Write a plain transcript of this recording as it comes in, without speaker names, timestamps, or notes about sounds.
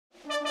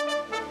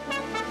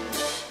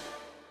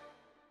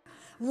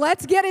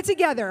Let's get it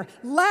together,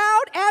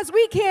 loud as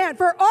we can,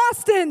 for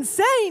Austin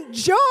St.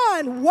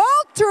 John,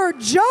 Walter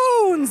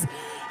Jones,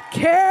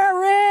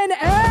 Karan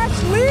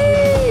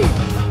Ashley,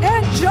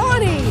 and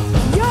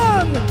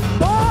JohnnyYong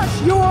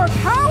Bosch, your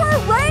Power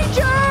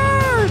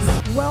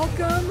Rangers!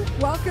 Welcome,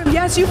 welcome.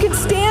 Yes, you can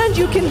stand,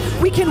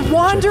 we can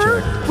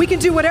wander, we can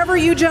do whatever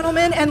you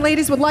gentlemen and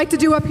ladies would like to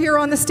do up here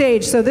on the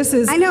stage. So this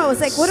is... I know,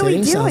 it's like, what are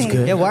we doing?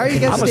 Yeah, why are you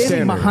guys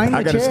standing behind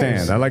the chairs? I gotta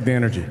stand, I like the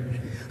energy.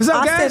 What's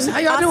up, guys? How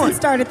y'all doing? Austin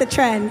started the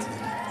trend.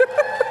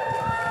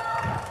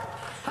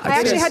 I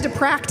actually had to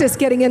practice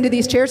getting into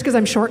these chairs because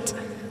I'm short.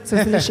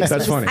 So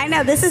That's funny. I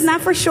know, this is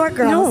not for short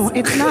girls. No,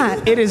 it's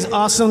not. It is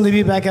awesome to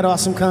be back at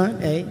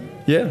AwesomeCon. Hey.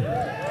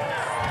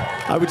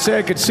 Yeah. I would say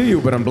I could see you,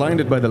 but I'm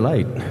blinded by the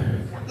light.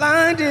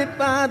 Blinded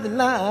by the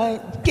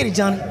light. Get it,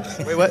 Johnny.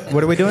 Wait, what?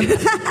 What are we doing?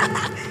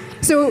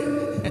 So...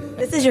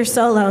 This is your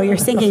solo, your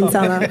singing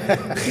solo.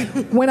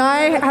 When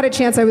I had a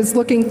chance, I was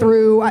looking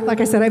through, like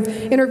I said, I've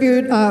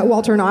interviewed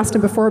Walter and Austin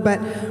before, but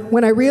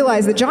when I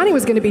realized that Johnny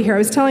was going to be here, I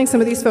was telling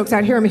some of these folks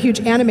out here, I'm a huge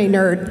anime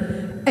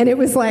nerd. And it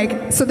was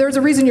like, so there's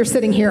a reason you're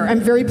sitting here.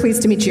 I'm very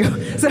pleased to meet you.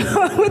 So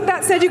with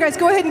that said, you guys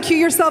go ahead and cue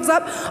yourselves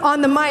up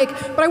on the mic.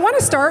 But I want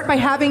to start by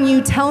having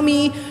you tell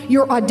me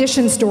your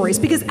audition stories.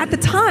 Because at the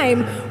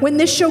time, when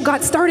this show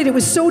got started, it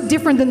was so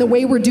different than the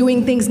way we're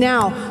doing things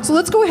now. So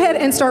let's go ahead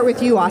and start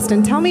with you,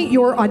 Austin. Tell me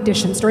your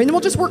audition story, and then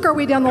we'll just work our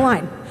way down the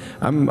line.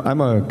 I'm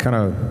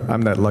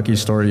that lucky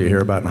story you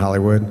hear about in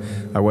Hollywood.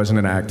 I wasn't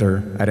an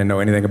actor. I didn't know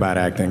anything about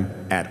acting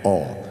at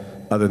all,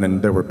 other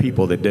than there were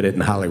people that did it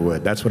in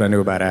Hollywood. That's what I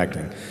knew about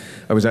acting.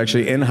 I was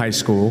actually in high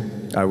school.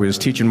 I was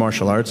teaching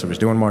martial arts. I was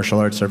doing martial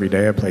arts every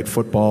day. I played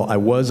football. I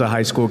was a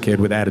high school kid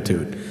with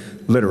attitude,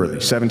 literally,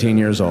 17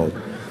 years old.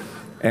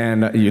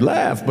 And you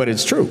laugh, but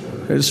it's true.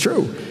 It's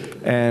true.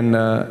 And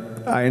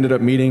I ended up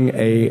meeting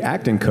a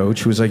acting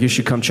coach who was like, you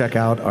should come check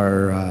out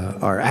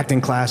our acting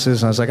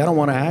classes. And I was like, I don't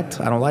want to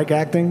act. I don't like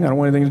acting. I don't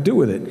want anything to do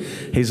with it.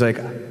 He's like,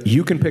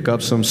 you can pick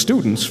up some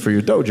students for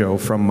your dojo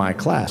from my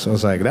class. I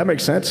was like, that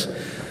makes sense.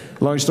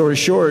 Long story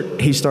short,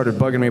 he started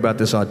bugging me about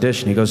this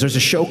audition. He goes, there's a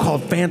show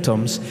called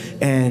Phantoms,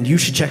 and you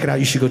should check it out.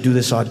 You should go do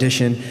this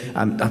audition.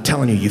 I'm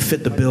telling you, you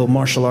fit the bill,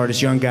 martial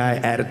artist, young guy,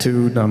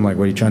 attitude. I'm like,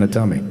 what are you trying to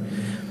tell me?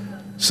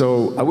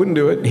 So I wouldn't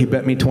do it. He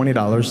bet me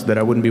 $20 that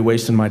I wouldn't be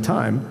wasting my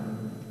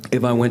time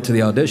if I went to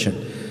the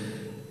audition.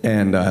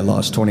 And I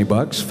lost 20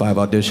 bucks. 5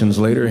 auditions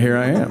later, here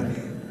I am.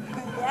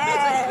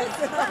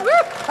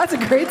 Yes. That's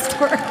a great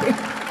story.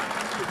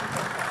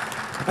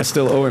 I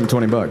still owe him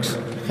 20 bucks.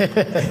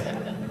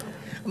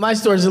 My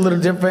story's a little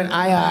different.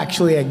 I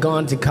actually had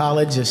gone to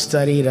college, I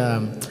studied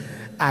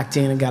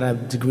acting and got a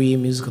degree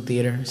in musical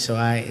theater, so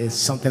it's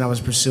something I was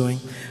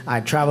pursuing.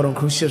 I traveled on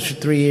cruise ships for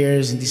 3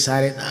 years and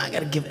decided, I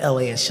gotta give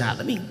LA a shot.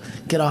 Let me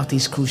get off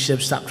these cruise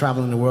ships, stop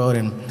traveling the world,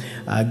 and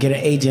get an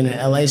agent in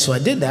LA, so I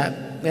did that.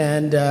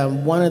 And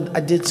I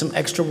did some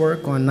extra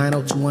work on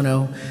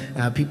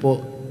 90210.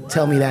 People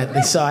tell me that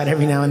they saw it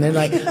every now and then,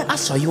 like, I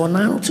saw you on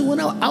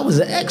 90210. I was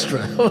an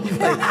extra.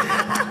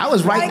 I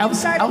was right. I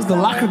was the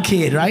locker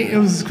kid, right? It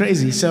was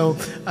crazy. So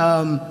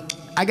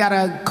I got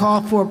a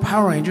call for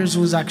Power Rangers. It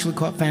was actually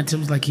called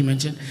Phantoms, like he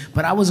mentioned.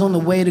 But I was on the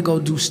way to go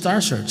do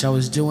Star Search. I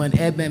was doing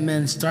Ed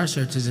McMahon's Star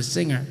Search as a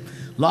singer.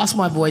 Lost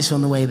my voice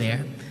on the way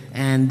there.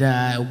 And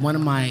one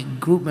of my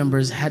group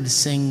members had to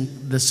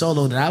sing the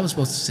solo that I was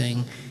supposed to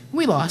sing.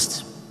 We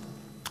lost.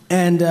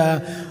 And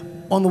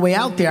on the way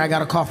out there, I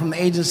got a call from the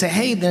agent and said,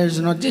 hey, there's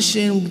an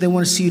audition. They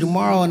want to see you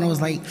tomorrow. And I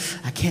was like,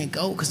 I can't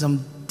go because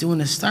I'm doing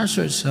this Star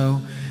Search show.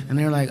 And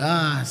they were like,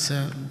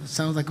 so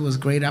sounds like it was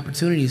great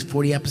opportunities.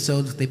 40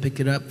 episodes, they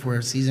picked it up for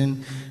a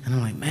season. And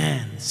I'm like,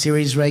 man,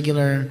 series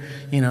regular,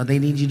 they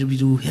need you to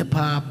do hip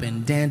hop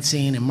and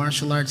dancing and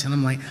martial arts. And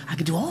I'm like, I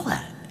could do all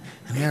that.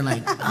 And they're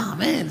like, oh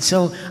man.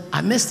 So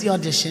I missed the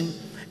audition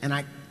and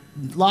I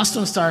lost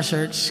on Star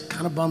Search,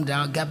 kind of bummed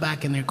out, got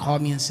back in there,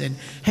 called me and said,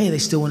 hey, they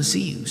still want to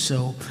see you.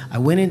 So I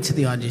went into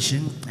the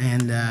audition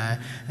and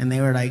they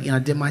were like, I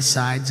did my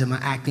sides and my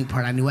acting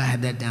part. I knew I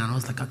had that down. I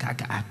was like, okay,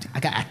 I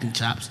got acting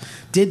chops.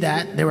 Did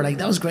that. They were like,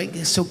 that was great.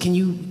 So can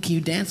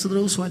you dance a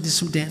little? So I did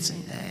some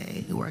dancing.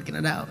 Hey, working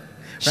it out.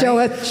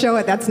 Right? Show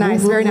it. That's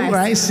nice. Very nice.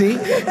 Right, see?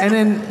 And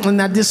then when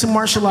I did some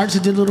martial arts, I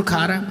did a little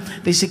kata.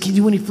 They said, can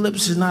you do any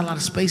flips? There's not a lot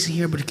of space in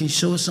here, but can you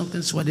show us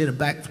something? So I did a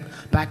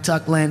back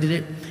tuck, landed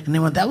it. And they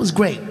went, that was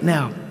great.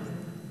 Now,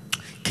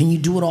 can you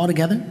do it all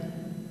together?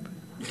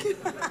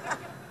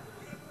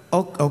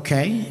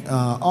 Okay.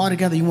 All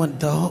together, you want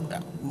the whole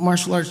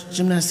martial arts,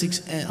 gymnastics,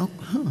 and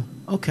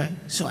okay.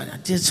 So I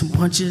did some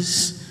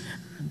punches.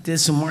 Did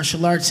some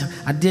martial arts.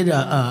 I did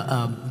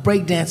a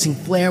breakdancing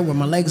flare where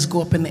my legs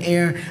go up in the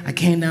air. I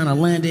came down, I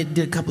landed,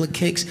 did a couple of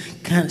kicks,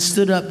 kind of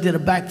stood up, did a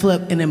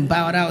backflip, and then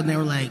bowed out. And they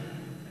were like,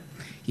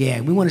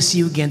 yeah, we want to see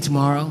you again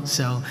tomorrow.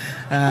 So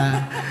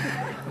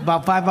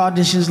about 5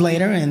 auditions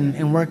later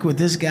and worked with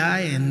this guy,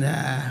 and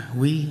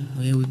we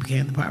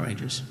became the Power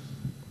Rangers.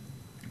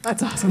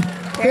 That's awesome.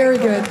 Very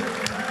good.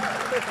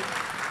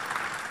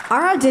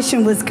 Our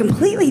audition was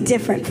completely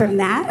different from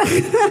that.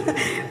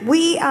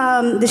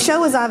 The show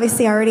was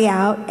obviously already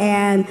out,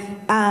 and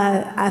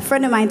a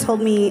friend of mine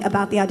told me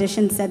about the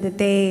audition, said that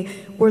they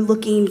were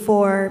looking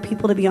for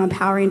people to be on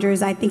Power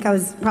Rangers. I think I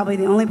was probably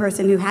the only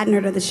person who hadn't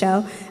heard of the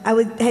show.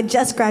 Had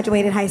just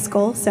graduated high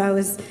school, so I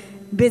was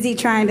busy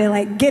trying to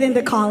like get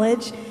into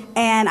college.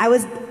 And I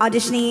was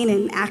auditioning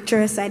and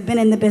actress. I'd been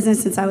in the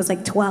business since I was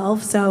like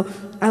 12, so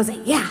I was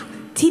like, yeah,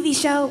 TV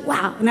show,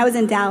 wow. And I was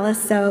in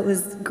Dallas, so it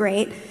was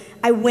great.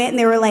 I went and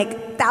there were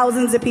like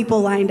thousands of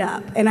people lined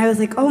up. And I was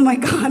like, oh my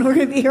God, we're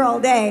gonna be here all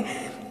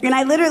day. And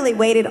I literally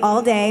waited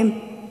all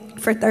day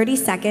for 30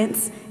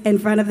 seconds in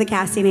front of the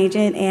casting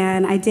agent,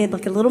 and I did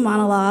like a little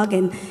monologue,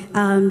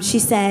 and she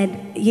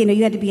said, you know,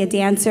 you had to be a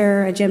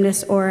dancer, a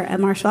gymnast, or a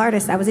martial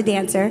artist. I was a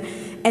dancer.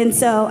 And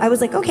so I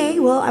was like, okay,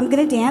 well, I'm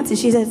gonna dance. And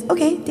she says,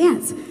 okay,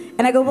 dance.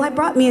 And I go, well, I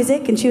brought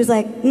music. And she was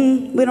like,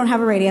 we don't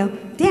have a radio.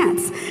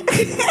 Dance.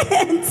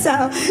 And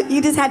so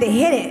you just had to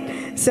hit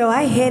it. So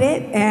I hit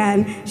it,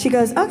 and she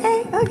goes,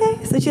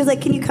 okay. So she was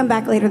like, can you come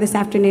back later this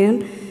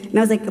afternoon? And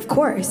I was like, of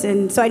course.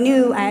 And so I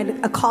knew I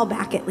had a call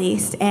back at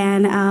least.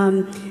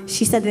 And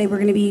she said they were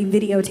going to be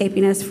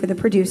videotaping us for the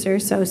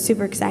producers, so I was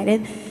super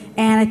excited.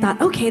 And I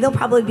thought, okay, there'll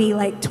probably be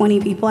like 20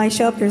 people. I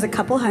show up, there's a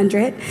couple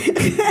hundred.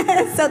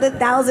 So the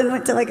 1,000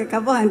 went to like a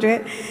couple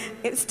hundred.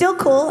 It's still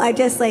cool. I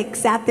just like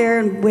sat there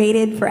and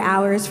waited for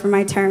hours for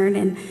my turn.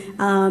 And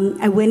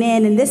I went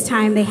in, and this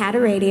time they had a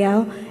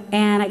radio,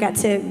 and I got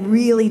to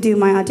really do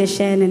my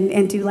audition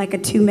and do like a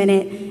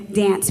 2-minute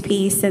dance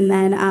piece. And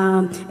then,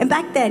 and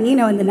back then, you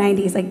know, in the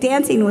 90s, like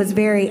dancing was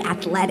very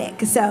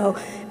athletic. So,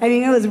 I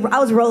mean, I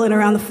was rolling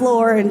around the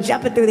floor and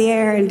jumping through the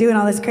air and doing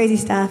all this crazy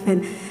stuff.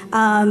 And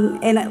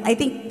I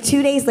think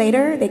 2 days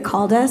later, they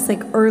called us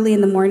like early in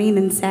the morning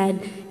and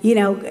said, you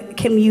know,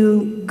 can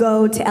you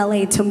go to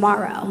LA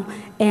tomorrow?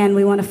 And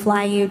we want to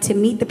fly you to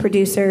meet the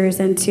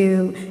producers and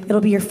it'll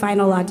be your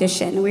final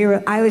audition.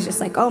 I was just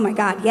like, oh my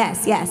God,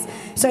 yes.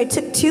 So I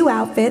took 2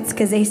 outfits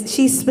because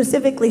she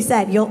specifically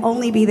said, you'll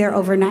only be there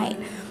overnight.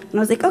 And I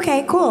was like,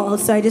 okay, cool.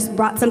 So I just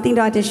brought something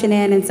to audition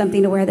in and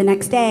something to wear the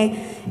next day.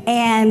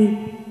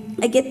 And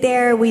I get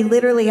there, we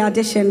literally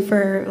auditioned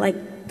for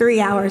like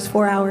 3 hours,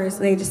 4 hours.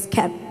 They just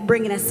kept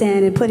bringing us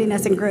in and putting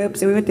us in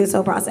groups, and we went through this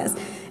whole process.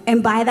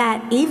 And by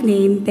that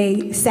evening,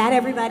 they sat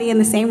everybody in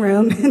the same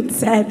room and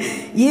said,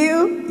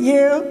 you,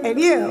 and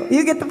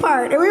you get the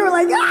part. And we were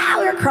like,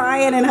 we were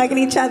crying and hugging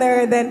each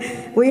other. And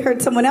then we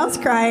heard someone else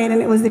crying,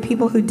 and it was the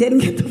people who didn't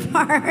get the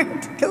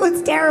part. It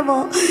was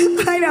terrible.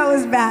 I know, it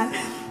was bad.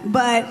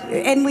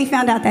 And we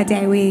found out that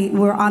day. We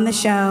were on the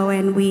show,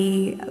 and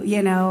we,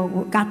 you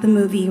know, got the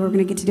movie. We were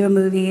gonna get to do a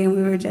movie, and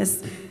we were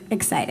just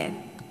excited.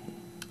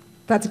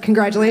 That's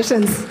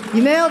congratulations.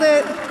 You nailed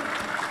it.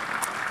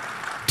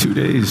 2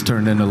 days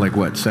turned into like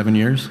what, 7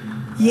 years?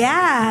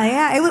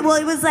 Yeah. It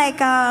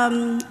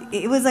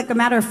was like a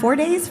matter of 4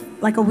 days,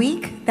 like a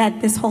week, that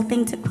this whole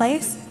thing took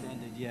place.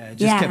 Yeah, it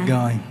just kept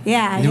going.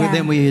 Yeah.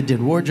 Then we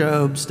did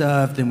wardrobe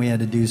stuff. Then we had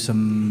to do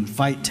some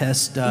fight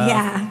test stuff.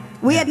 Yeah.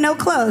 We had no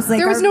clothes. Like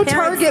there was no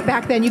Target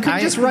back then. You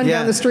couldn't just run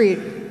down the street.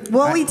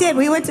 Well, we did.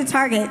 We went to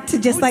Target to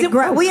just like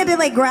we had to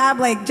like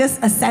grab like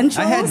just essentials.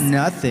 I had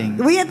nothing.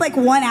 We had like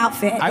one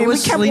outfit. I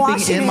was sleeping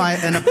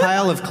in a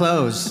pile of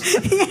clothes.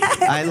 Yeah.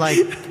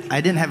 I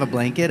didn't have a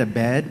blanket, a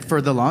bed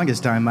for the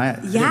longest time. I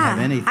didn't have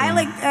anything. I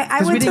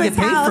went we didn't get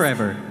paid house.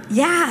 forever.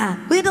 Yeah,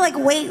 we had to like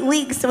wait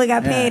weeks till we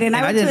got paid, and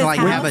I didn't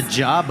like have a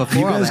job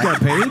before. You guys got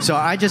paid? So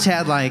I just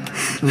had like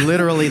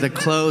literally the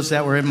clothes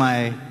that were in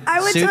my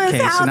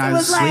suitcase, and I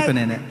was sleeping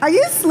in it. Are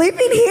you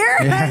sleeping here?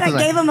 Yeah, I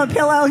gave him a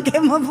pillow and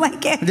gave him a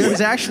blanket. There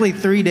was actually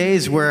 3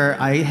 days where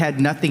I had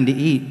nothing to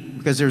eat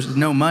because there's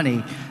no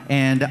money,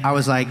 and I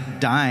was like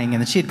dying.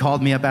 And then she had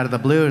called me up out of the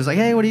blue and was like,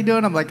 "Hey, what are you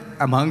doing?" I'm like,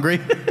 "I'm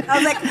hungry." I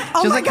was like,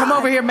 "Oh She was my like, "Come God.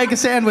 over here, make a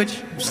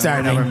sandwich."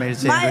 I never made a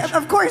sandwich.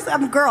 Of course,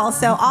 I'm a girl,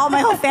 so all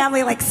my whole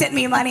family like sent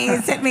me money,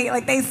 they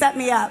set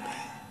me up.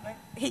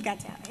 He got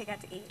to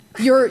eat.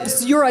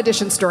 Your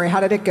audition story, how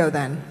did it go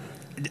then?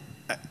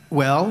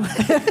 Well,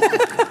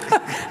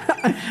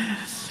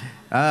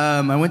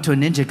 I went to a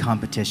ninja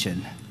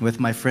competition with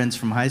my friends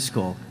from high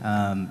school,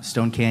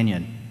 Stone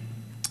Canyon.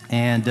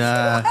 And,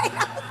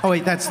 oh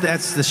wait, that's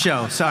the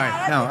show, sorry.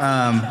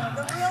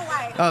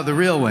 No, the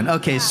real one.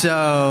 Okay,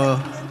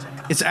 so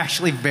it's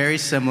actually very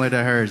similar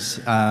to hers.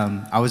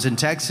 I was in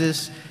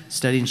Texas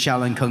studying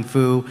Shaolin Kung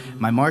Fu.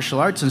 My martial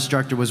arts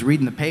instructor was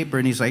reading the paper,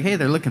 and he's like, "Hey,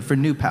 they're looking for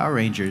new Power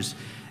Rangers."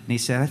 And he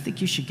said, "I think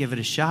you should give it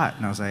a shot."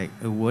 And I was like,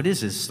 "What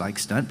is this, like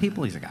stunt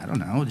people?" He's like, "I don't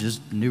know, just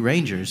new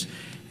Rangers."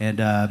 And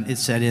it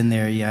said in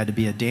there you had to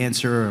be a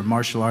dancer or a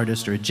martial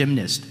artist or a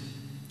gymnast.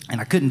 And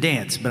I couldn't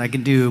dance, but I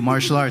can do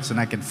martial arts and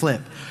I can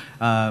flip.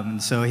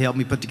 So he helped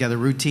me put together a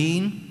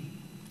routine.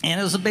 And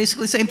it was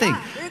basically the same thing.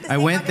 I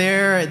went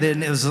there, and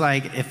then it was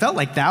like, it felt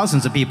like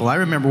thousands of people. I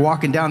remember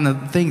walking down the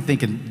thing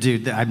thinking,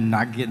 dude, I'm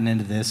not getting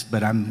into this,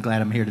 but I'm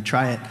glad I'm here to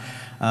try it.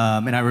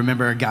 And I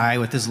remember a guy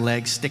with his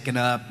legs sticking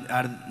up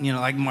out of,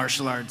 like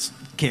martial arts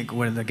kick,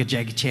 like a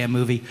Jackie Chan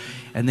movie.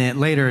 And then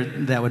later,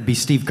 that would be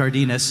Steve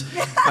Cardenas.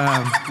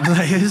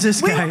 Like, who's this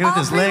guy with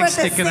his legs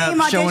sticking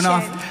up, showing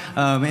off?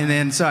 And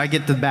then, so I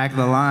get to the back of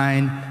the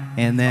line,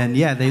 And then,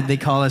 yeah, they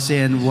call us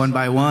in one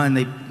by one.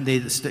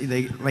 They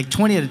like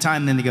 20 at a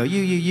time, and then they go,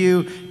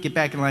 you, get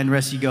back in line, the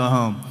rest of you go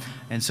home.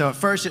 And so at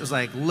first it was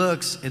like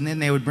looks, and then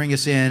they would bring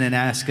us in and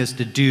ask us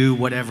to do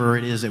whatever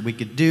it is that we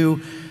could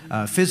do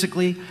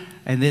physically.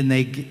 And then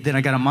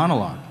I got a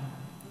monologue.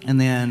 And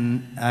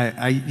then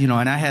I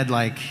had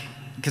like,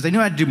 because I knew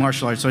I had to do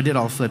martial arts, so I did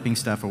all flipping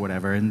stuff or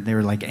whatever. And they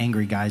were like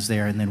angry guys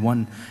there. And then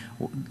one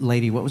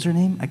lady, what was her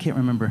name? I can't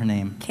remember her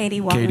name. Katie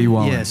Wong. Katie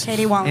Wong. Yes.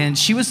 Katie Wong. And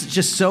she was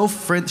just so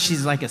friendly.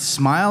 She's like a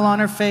smile on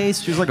her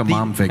face. She was like a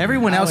mom figure.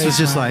 Everyone else was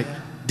just like,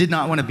 did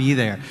not want to be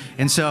there.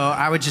 And so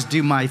I would just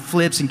do my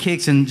flips and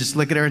kicks and just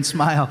look at her and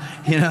smile,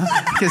 you know,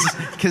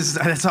 because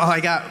that's all I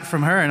got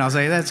from her. And I was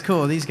like, that's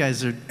cool. These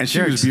guys are And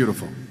she was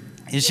beautiful.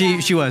 And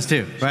she was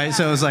too, right?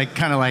 So it was like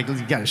kind of like,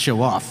 you got to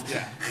show off.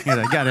 Yeah.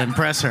 You got to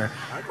impress her.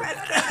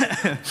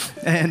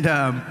 and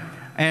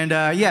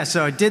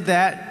so I did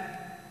that.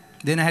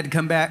 Then I had to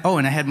come back. Oh,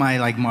 and I had my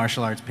like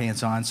martial arts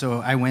pants on. So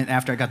I went,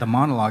 after I got the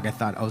monologue, I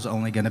thought I was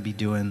only going to be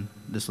doing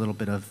this little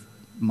bit of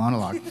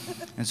monologue.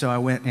 And so I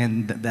went,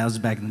 and that was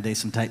back in the day,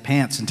 some tight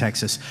pants in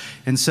Texas.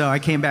 And so I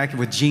came back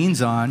with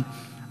jeans on,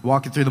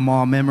 walking through the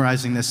mall,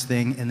 memorizing this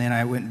thing. And then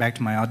I went back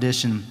to my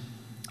audition.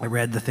 I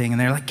read the thing, and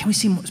they're like, can we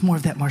see more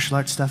of that martial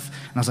arts stuff?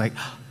 And I was like,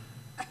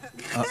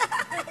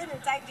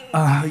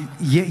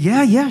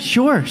 yeah,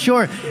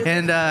 sure.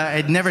 And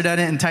I'd never done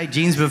it in tight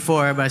jeans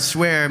before, but I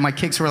swear my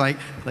kicks were like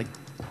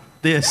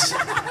this,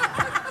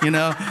 you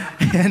know?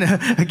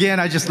 And again,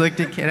 I just looked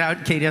at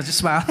Katie, I was just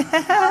smiling,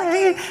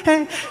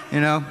 hey.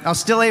 You know, I was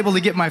still able to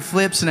get my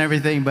flips and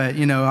everything, but,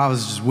 you know, I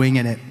was just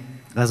winging it.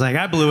 I was like,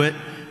 I blew it.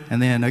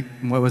 And then,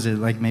 what was it,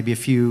 like maybe I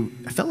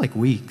felt like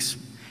weeks.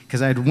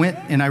 Because I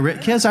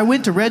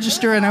went to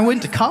register and I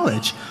went to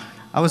college.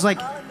 I was like,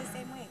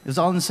 it was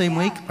all in the same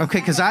week? Okay,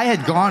 because I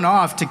had gone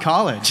off to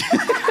college.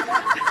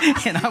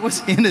 And I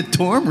was in a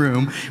dorm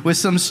room with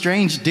some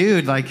strange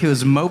dude, like, who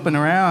was moping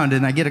around,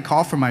 and I get a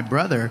call from my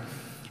brother.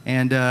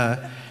 And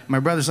my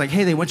brother's like,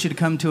 hey, they want you to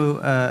come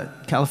to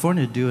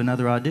California to do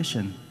another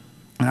audition.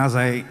 And I was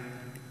like,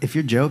 if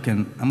you're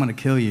joking, I'm going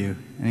to kill you.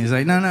 And he's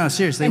like, no,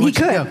 seriously. And he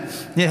could.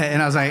 Yeah,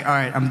 and I was like, all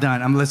right, I'm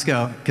done. Let's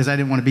go. Because I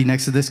didn't want to be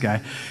next to this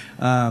guy.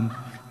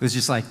 It was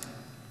just like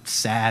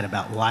sad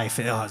about life.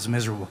 It was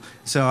miserable.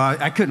 So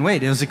I couldn't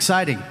wait. It was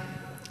exciting.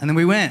 And then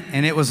we went,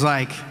 and it was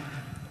like,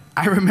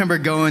 I remember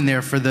going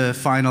there for the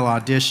final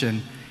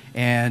audition,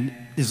 and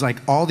there's like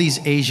all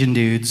these Asian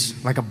dudes,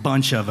 like a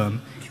bunch of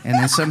them, and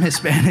then some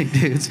Hispanic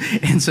dudes,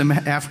 and some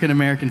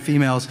African-American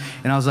females.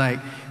 And I was like,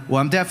 well,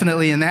 I'm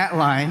definitely in that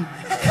line.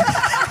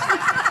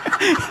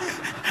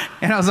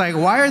 And I was like,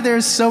 why are there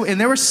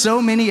and there were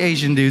so many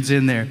Asian dudes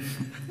in there.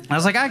 I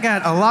was like, I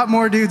got a lot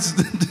more dudes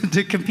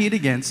to compete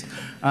against.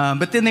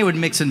 But then they would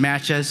mix and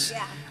match us.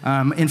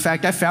 Yeah. In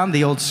fact, I found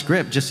the old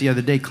script just the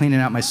other day cleaning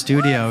out my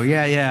studio.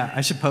 Yeah,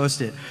 I should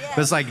post it. Yeah. It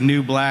was like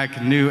new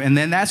black, new. And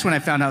then that's when I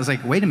found out, I was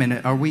like, wait a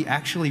minute, are we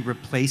actually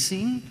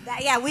replacing?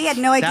 We had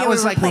no idea that was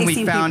we were like when we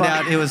replacing found people.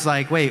 out, it was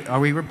like, wait, are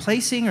we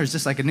replacing, or is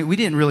this like a new? We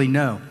didn't really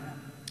know.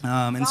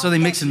 And so they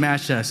mixed and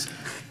matched us.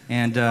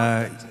 And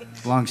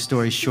long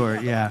story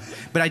short, yeah.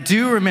 But I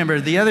do remember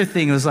the other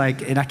thing was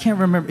like, and I can't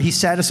remember, he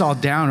sat us all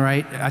down,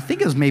 right? I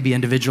think it was maybe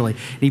individually.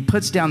 And he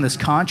puts down this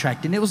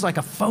contract, and it was like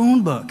a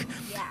phone book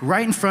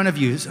right in front of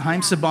you,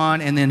 Haim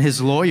Saban and then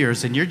his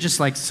lawyers. And you're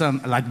just like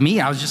like me,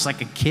 I was just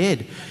like a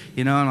kid,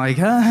 you know, I'm like,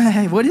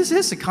 hey, what is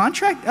this, a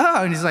contract?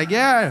 Oh, and he's like,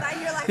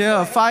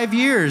 yeah, 5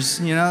 years.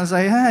 You know, I was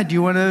like, do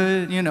you want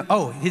to, you know,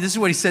 oh, this is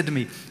what he said to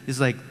me. He's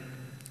like,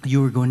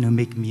 you are going to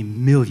make me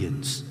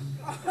millions.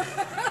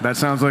 That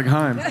sounds like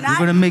Haim. You're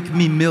going to make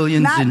me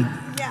millions, and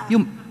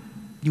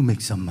you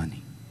make some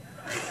money.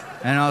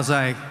 And I was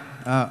like,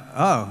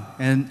 oh.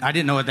 And I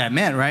didn't know what that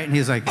meant, right? And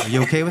he's like, are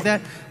you okay with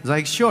that? I was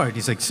like, sure. And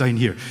he's like, sign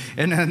here.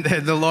 And then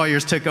the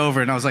lawyers took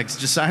over, and I was like,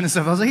 just signing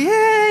stuff. I was like,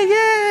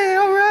 yeah,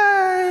 all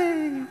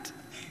right.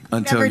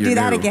 Until Never you do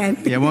that knew. again.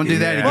 Yeah, won't do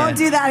that again. Won't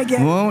do that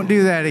again. Won't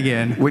do that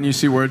again. When you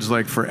see words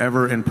like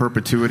forever and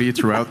perpetuity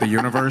throughout the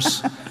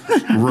universe,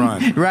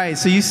 run. Right,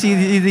 so you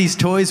see these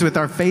toys with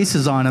our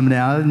faces on them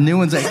now, new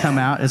ones that come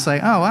out. It's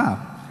like, oh,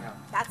 wow.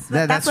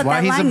 That's what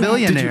why that he's a line meant.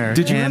 billionaire,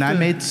 Did you and have I to-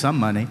 made some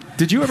money.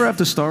 Did you ever have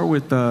to star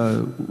with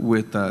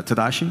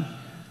Tadashi?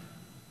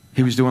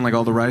 He was doing like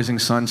all the Rising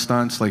Sun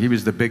stunts. Like he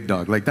was the big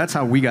dog. Like that's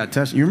how we got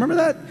tested. You remember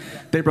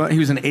that? He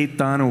was an 8th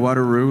Dan in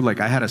Waterloo. Like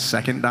I had a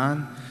 2nd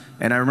Dan,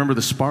 and I remember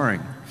the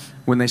sparring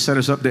when they set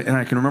us up there, and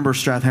I can remember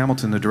Strath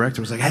Hamilton, the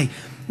director, was like, hey,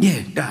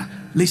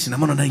 listen, I'm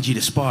gonna need you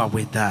to spar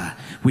with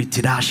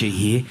Tadashi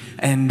here,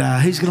 and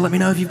he's gonna let me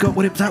know if you've got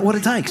what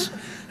it takes.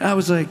 I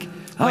was like,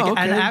 oh,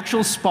 okay. An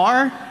actual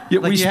spar? Yeah,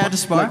 like you had to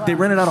spar? Like they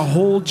rented out a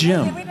whole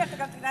gym,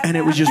 and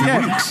it was just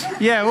weeks.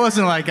 Yeah, it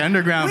wasn't like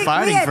underground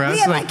fighting for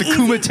us, like the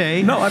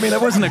Kumite. No, I mean,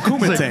 that wasn't a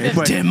kumite,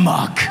 but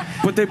Denmark.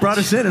 But they brought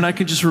us in, and I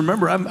can just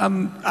remember,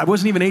 I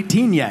wasn't even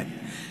 18 yet.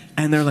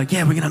 And they're like,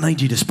 yeah, we're going to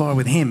need you to spar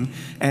with him.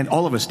 And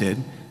all of us did.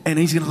 And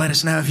he's going to let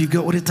us know if you've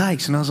got what it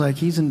takes. And I was like,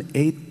 he's an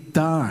 8th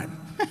Dan.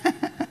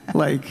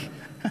 Like,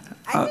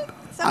 I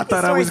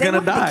thought I was going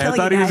to die. I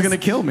thought he was going to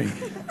kill me.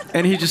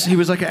 And he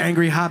was like an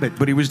angry hobbit,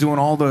 but he was doing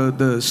all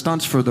the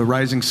stunts for the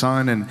Rising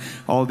Sun and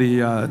all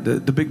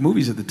the big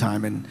movies at the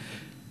time. And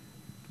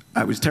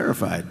I was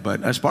terrified,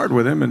 but I sparred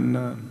with him, and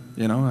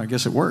I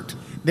guess it worked.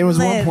 There was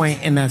one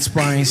point in that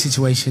sparring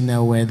situation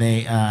though where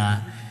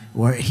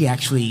where he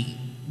actually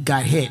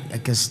got hit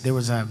because there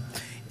was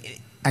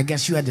I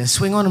guess you had to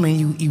swing on him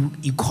and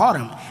you caught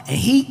him, and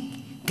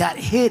he got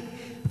hit,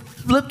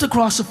 flipped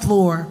across the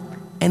floor,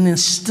 and then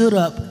stood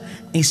up.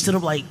 And he stood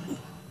up like.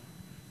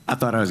 I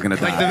thought I was gonna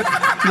die.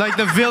 Like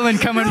the villain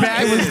coming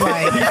back. It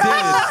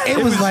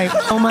was like,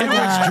 oh my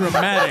God. It was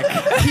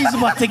dramatic. He's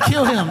about to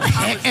kill him.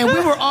 And we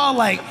were all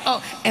like,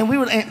 oh,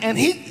 and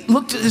he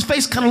looked, his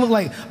face kind of looked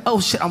like, oh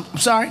shit, I'm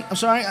sorry.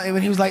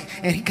 And he was like,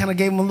 and he kind of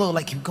gave him a look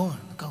like, keep going,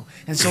 go.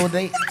 And so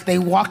they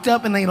walked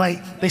up and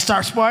they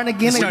start sparring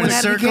again. They went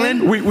at it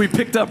again. We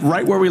picked up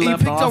right where we left off.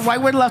 He picked up right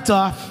where we left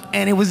off,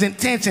 and it was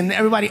intense. And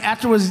everybody,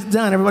 after it was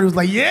done, everybody was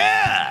like,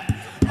 yeah.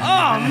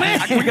 Oh,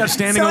 man. We got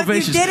standing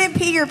ovations. So if you didn't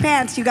pee your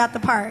pants, you got the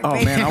part. Oh,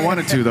 man, I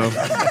wanted to, though.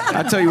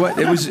 I tell you what,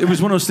 it was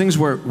one of those things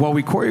where while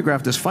we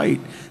choreographed this fight,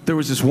 there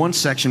was this one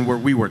section where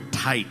we were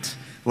tight,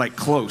 like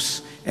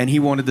close, and he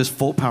wanted this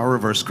full power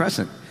reverse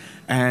crescent.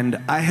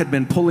 And I had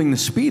been pulling the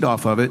speed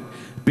off of it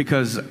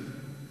because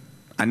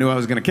I knew I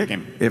was going to kick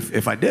him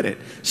if I did it.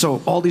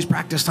 So all these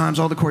practice times,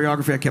 all the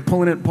choreography, I kept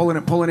pulling it.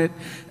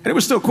 And it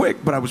was still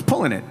quick, but I was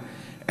pulling it.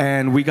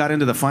 And we got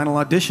into the final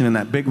audition in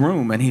that big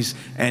room, and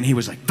he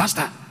was like,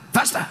 faster.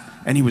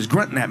 And he was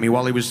grunting at me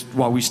while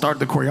we started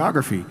the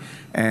choreography.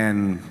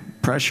 And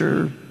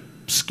pressure,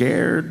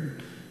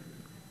 scared,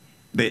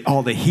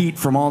 all the heat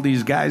from all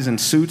these guys in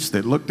suits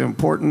that looked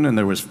important, and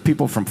there was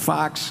people from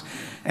Fox.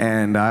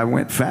 And I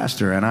went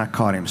faster, and I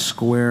caught him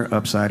square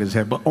upside his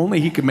head, but only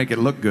he could make it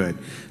look good.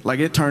 Like,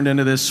 it turned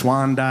into this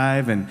swan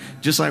dive, and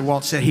just like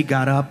Walt said, he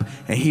got up,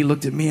 and he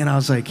looked at me, and I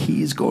was like,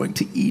 he's going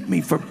to eat me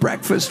for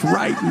breakfast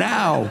right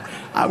now.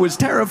 I was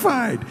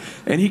terrified.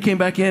 And he came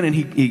back in, and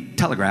he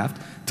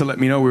telegraphed to let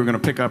me know we were going to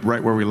pick up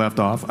right where we left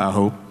off, I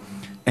hope.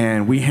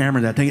 And we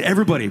hammered that thing.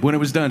 Everybody, when it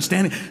was done,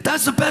 standing,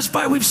 that's the best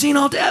fight we've seen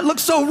all day. It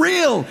looks so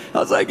real. I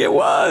was like, it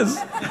was.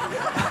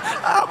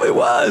 It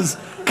was.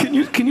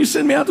 Can you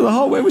send me out to the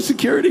hallway with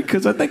security?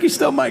 Because I think he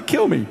still might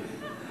kill me. It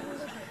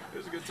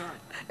was a good time.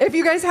 If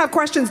you guys have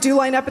questions, do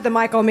line up at the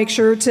mic. I'll make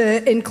sure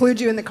to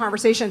include you in the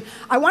conversation.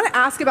 I want to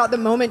ask about the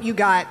moment you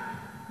got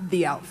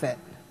the outfit.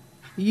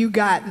 You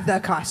got the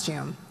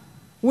costume.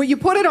 When you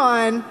put it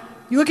on,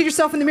 you look at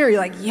yourself in the mirror, you're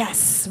like,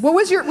 yes. What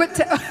was your...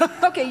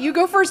 okay, you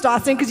go first,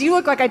 Austin, because you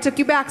look like I took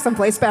you back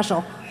someplace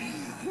special.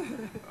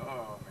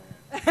 Oh,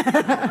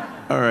 man.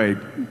 All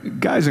right,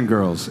 guys and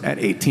girls, at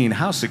 18,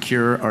 how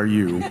secure are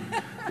you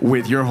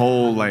with your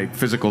whole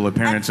physical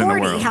appearance at 40,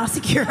 in the world? How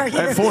secure are you?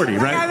 At 40,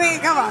 right? I mean,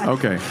 come on.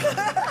 Okay.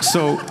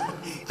 So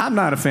I'm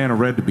not a fan of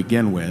red to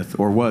begin with,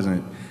 or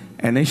wasn't.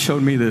 And they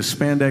showed me this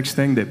spandex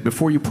thing that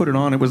before you put it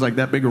on, it was like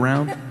that big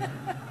around.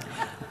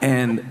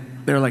 And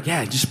they're like,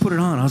 yeah, just put it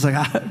on. I was like,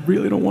 I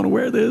really don't want to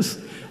wear this.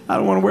 I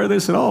don't want to wear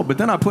this at all. But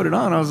then I put it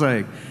on. I was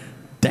like,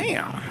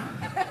 damn.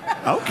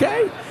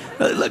 Okay.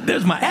 Look,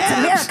 there's my abs.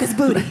 That's America's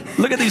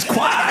booty. Look at these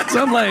quads.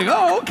 I'm like,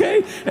 oh,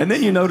 okay. And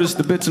then you notice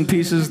the bits and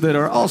pieces that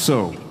are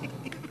also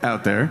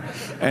out there.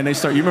 And they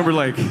start, you remember,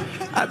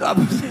 I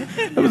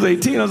was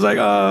 18. I was like,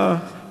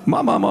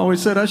 my mom always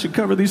said I should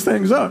cover these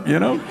things up,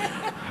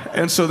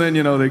 And so then,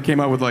 they came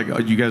out with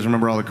you guys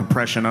remember all the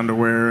compression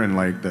underwear and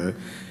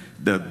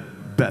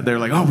they're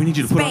like, oh, we need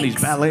you to put on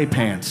these ballet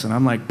pants. And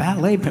I'm like,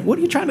 ballet pants? What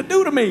are you trying to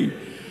do to me?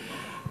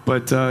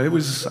 But I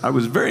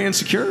was very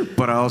insecure,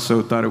 but I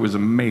also thought it was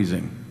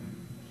amazing.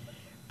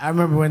 I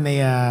remember when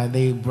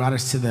they brought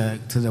us to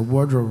the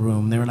wardrobe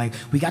room. They were like,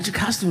 we got your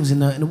costumes in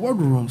the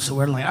wardrobe room. So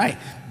we're like, all right,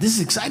 this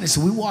is exciting.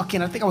 So we walk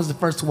in. I think I was the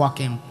first to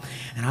walk in.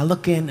 And I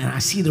look in, and I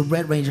see the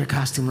Red Ranger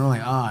costume. And I'm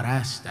like, oh,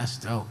 that's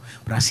dope.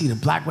 But I see the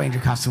Black Ranger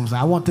costume. I was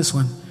like, I want this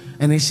one.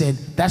 And they said,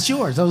 that's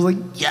yours. I was like,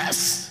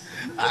 yes.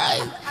 All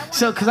right.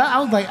 So, because I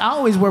was like, I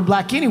always wear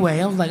black anyway.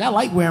 I was like, I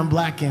like wearing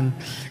black, and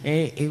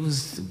it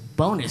was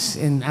bonus.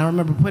 And I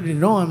remember putting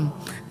it on.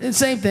 And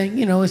same thing,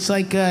 it's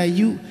like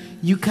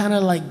you kind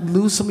of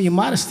lose some of your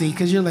modesty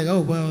because you're like,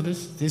 oh, well,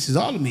 this is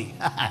all of me.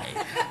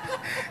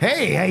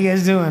 Hey, how you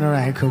guys doing? All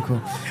right,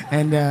 cool.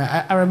 And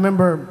I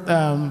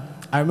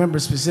remember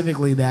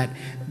specifically that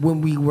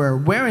when we were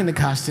wearing the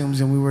costumes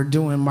and we were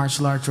doing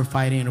martial arts or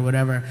fighting or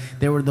whatever,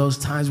 there were those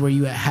times where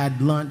you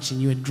had lunch and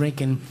you had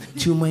drinking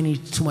too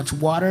much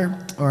water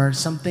or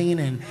something,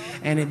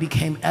 and it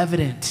became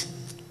evident.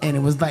 And it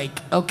was like,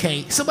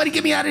 okay, somebody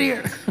get me out of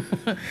here.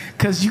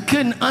 Because you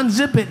couldn't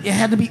unzip it. It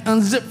had to be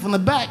unzipped from the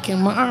back,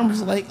 and my arm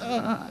was like,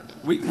 I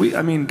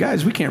mean,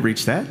 guys, we can't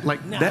reach that.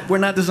 No. That we're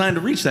not designed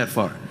to reach that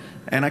far.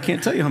 And I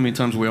can't tell you how many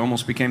times we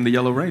almost became the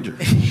Yellow Ranger.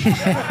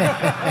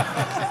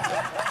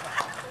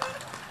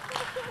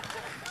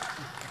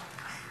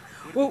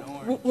 Well,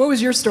 what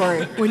was your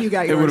story when you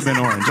got yours? It would have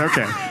been orange.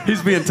 Okay.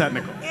 He's being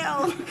technical.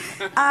 Ew.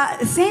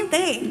 Same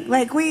thing.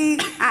 Like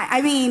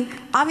I mean,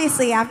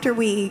 obviously after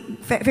we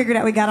figured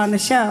out we got on the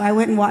show, I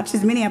went and watched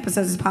as many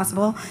episodes as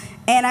possible.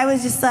 And I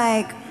was just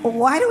like,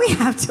 why do we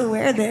have to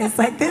wear this?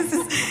 Like, this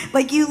is,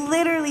 like, you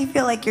literally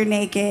feel like you're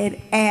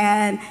naked.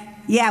 And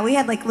yeah, we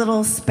had like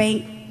little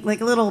like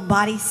a little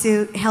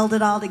bodysuit, held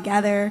it all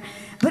together.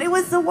 But it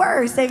was the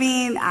worst. I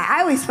mean,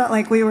 I always felt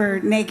like we were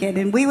naked,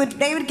 and they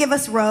would give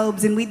us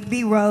robes, and we'd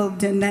be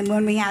robed, and then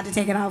when we had to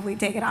take it off, we'd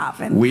take it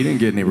off. And we didn't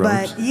get any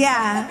robes. But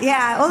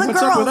yeah. Well, the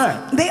What's girls, up with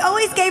that? they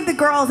always gave the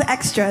girls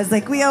extras.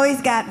 Like, we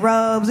always got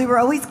robes. We were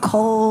always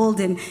cold,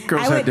 and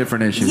Girls had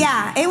different issues.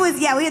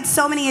 Yeah, we had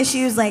so many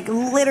issues. Like,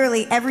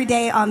 literally every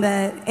day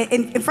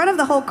in front of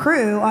the whole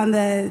crew on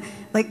the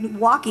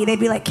walkie, they'd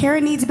be like,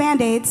 Karen needs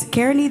Band-Aids,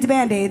 Karen needs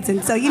Band-Aids.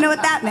 And so you know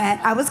what that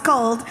meant. I was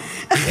cold.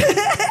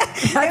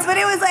 But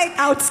it was like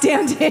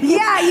outstanding.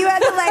 Yeah, you had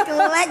to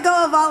let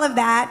go of all of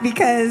that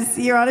because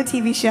you're on a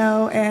TV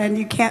show and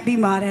you can't be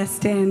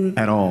modest and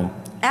At all.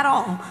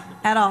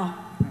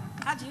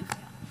 How'd you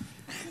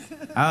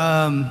feel?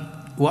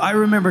 Well, I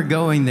remember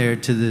going there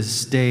to the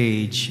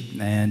stage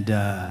and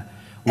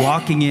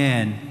walking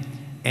in,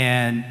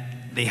 and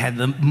they had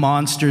the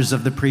monsters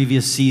of the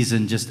previous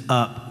season just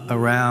up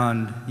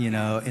around,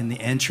 in the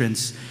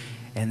entrance.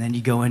 And then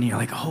you go in and you're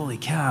like, holy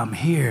cow, I'm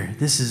here.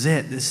 This is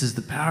it. This is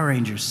the Power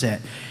Rangers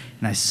set.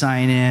 And I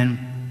sign in,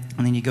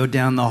 and then you go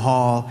down the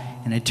hall,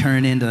 and I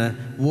turn into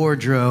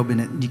wardrobe,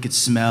 and you could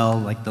smell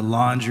like the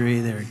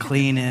laundry they were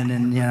cleaning,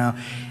 and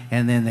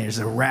and then there's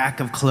a rack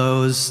of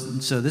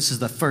clothes. So this is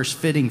the first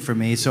fitting for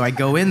me. So I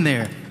go in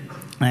there,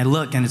 and I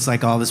look, and it's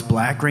like all this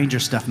Black Ranger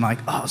stuff. I'm like,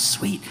 oh,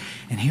 sweet.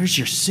 And here's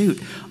your suit.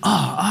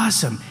 Oh,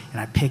 awesome. And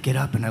I pick it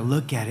up, and I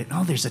look at it.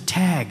 Oh, there's a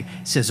tag.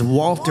 It says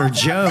Walter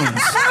Jones.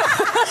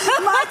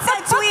 Mine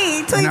said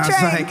Tweet Train.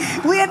 Like,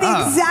 we had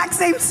the exact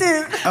same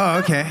suit. Oh,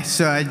 okay.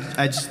 So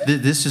I just,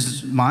 this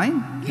is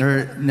mine?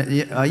 Or,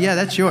 yeah,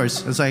 that's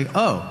yours. I was like,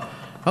 oh,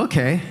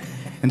 okay.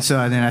 And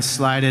so then I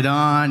slide it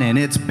on, and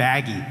it's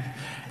baggy.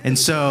 And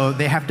so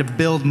they have to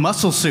build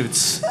muscle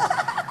suits.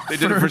 They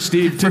did it for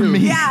Steve, too. For me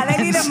yeah,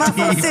 they needed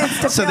muscle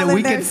suits to so that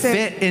we could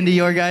fit into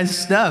your guys'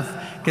 stuff.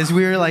 Because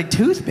we were like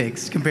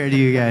toothpicks compared to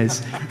you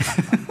guys.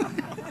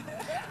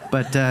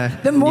 But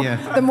the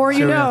more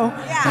you know.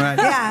 Yeah, right.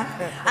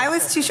 Yeah. I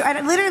was too short. I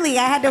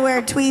had to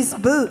wear tweezed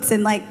boots,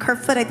 and her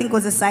foot I think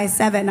was a size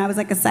 7. I was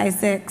like a size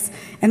 6,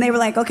 and they were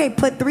like, "Okay,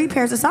 put 3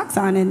 pairs of socks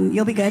on, and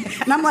you'll be good."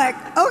 And I'm like,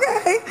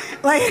 "Okay."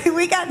 Like,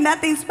 we got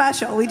nothing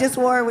special. We just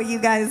wore what you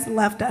guys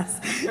left us.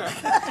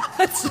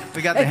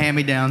 We got the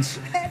hand-me-downs.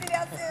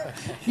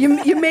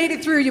 You made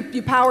it through.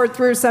 You powered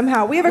through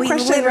somehow. We have a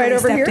question right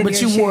over here. But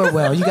you wore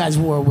well. You guys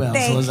wore well.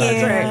 Thank so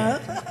you. Right.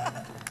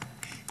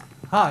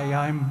 Hi,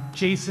 I'm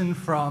Jason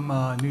from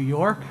New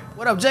York.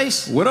 What up,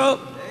 Jace? What up?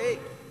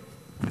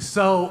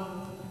 So,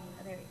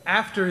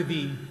 after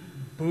the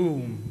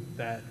boom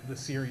that the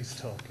series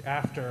took,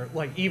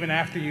 even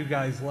after you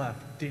guys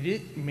left, did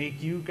it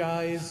make you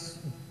guys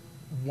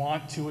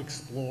want to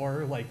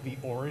explore the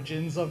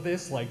origins of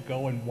this,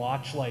 go and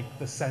watch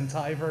the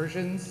Sentai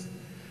versions?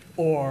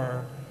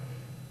 Or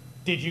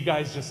did you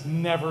guys just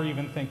never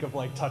even think of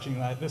touching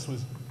that? This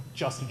was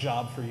just a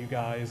job for you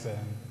guys, and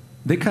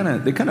They kind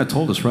of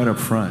told us right up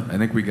front. I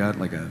think we got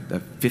like a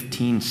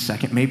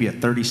 15-second, maybe a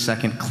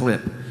 30-second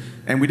clip,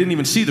 and we didn't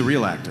even see the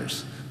real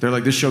actors. They're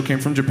like, this show came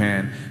from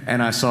Japan,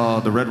 and I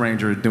saw the Red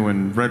Ranger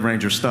doing Red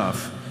Ranger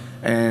stuff,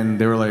 and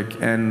they were like,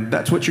 and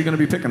that's what you're going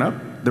to be picking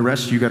up. The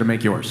rest you got to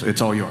make yours.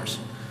 It's all yours.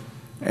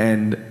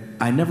 And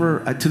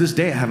to this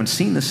day, I haven't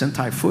seen the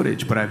Sentai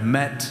footage, but I've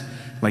met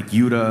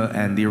Yuta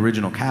and the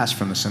original cast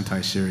from the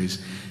Sentai series,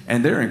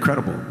 and they're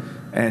incredible.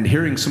 And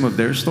hearing some of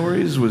their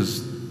stories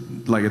was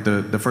at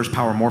the first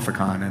Power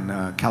Morphicon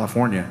in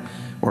California,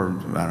 or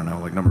I don't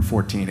know, number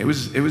 14. It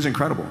was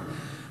incredible,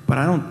 but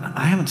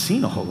I haven't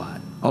seen a whole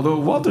lot. Although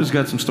Walter's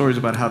got some stories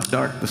about how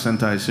dark the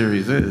Sentai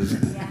series is.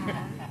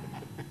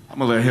 I'm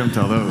gonna let him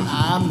tell those.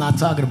 I'm not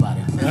talking about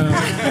it.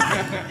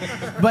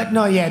 But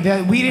no,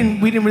 yeah, we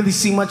didn't really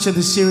see much of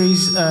the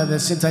series, the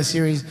Sentai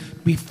series,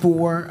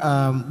 before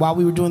while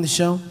we were doing the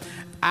show.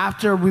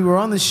 After we were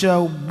on the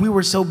show, we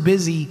were so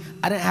busy,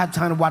 I didn't have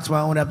time to watch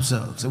my own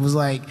episodes. It was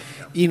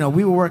we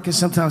were working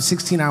sometimes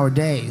 16-hour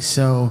days.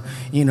 So,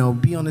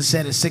 be on the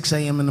set at 6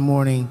 a.m. in the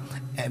morning.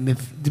 And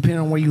depending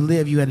on where you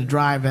live, you had to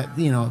drive at,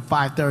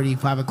 5:30,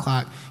 5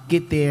 o'clock,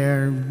 get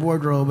there,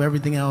 wardrobe,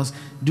 everything else,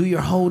 do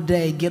your whole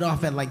day, get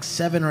off at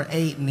 7 or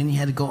 8, and then you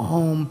had to go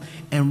home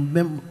and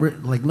remember,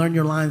 learn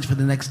your lines for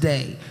the next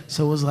day.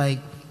 So it was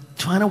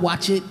trying to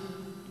watch it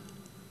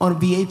on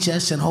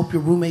VHS and hope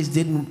your roommates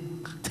didn't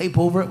tape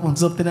over it on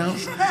something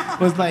else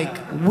was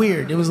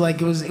weird. It was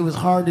it was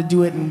hard to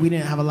do it, and we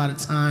didn't have a lot of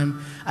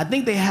time. I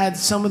think they had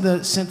some of the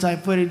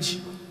Sentai footage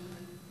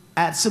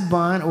at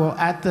Saban or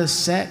at the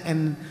set,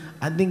 and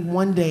I think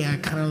one day I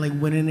kind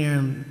of went in there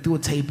and threw a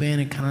tape in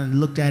and kind of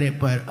looked at it,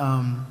 but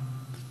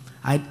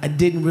I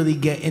didn't really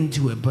get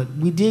into it. But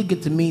we did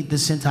get to meet the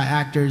Sentai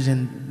actors,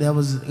 and that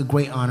was a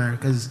great honor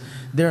because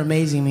they're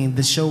amazing. I mean,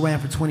 the show ran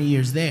for 20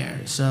 years there,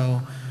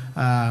 so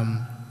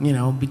You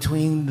know,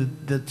 between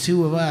the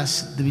two of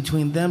us,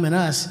 between them and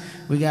us,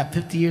 we got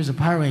 50 years of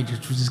Power Rangers,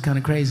 which is kind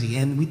of crazy.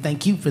 And we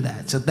thank you for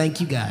that. So thank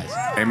you guys.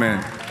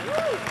 Amen.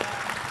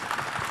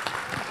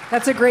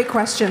 That's a great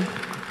question.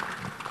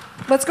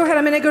 Let's go ahead.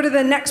 I'm going to go to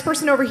the next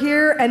person over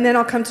here, and then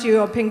I'll come to you.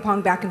 I'll ping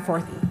pong back and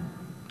forth.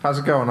 How's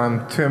it going?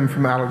 I'm Tim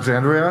from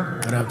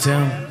Alexandria. What up,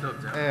 Tim?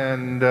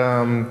 And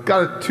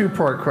got a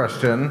two-part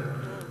question.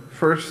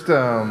 First,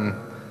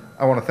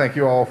 I want to thank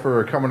you all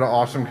for coming to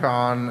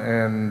AwesomeCon,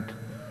 and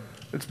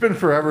it's been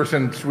forever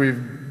since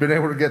we've been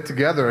able to get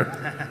together.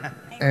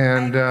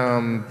 And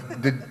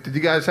did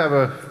you guys have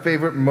a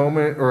favorite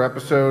moment or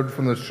episode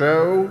from the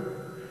show?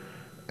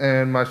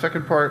 And my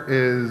second part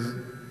is,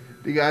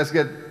 do you guys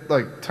get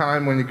like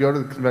time when you go to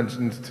the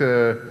conventions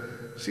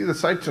to see the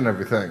sights and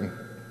everything?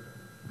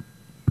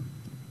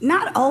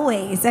 Not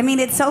always. I mean,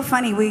 it's so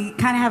funny. We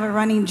kind of have a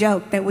running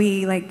joke that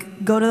we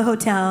like go to the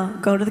hotel,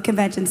 go to the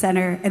convention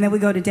center, and then we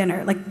go to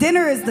dinner. Like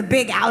dinner is the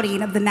big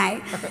outing of the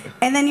night.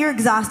 And then you're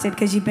exhausted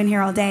because you've been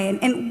here all day.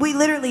 And we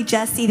literally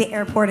just see the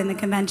airport and the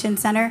convention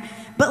center.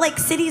 But like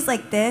cities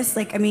like this,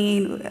 like, I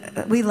mean,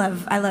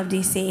 I love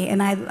DC,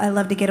 and I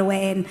love to get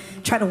away and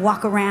try to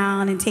walk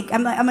around and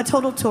I'm a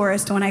total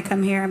tourist when I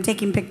come here. I'm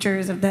taking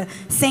pictures of the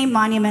same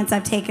monuments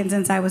I've taken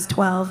since I was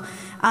 12.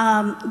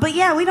 But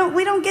yeah, we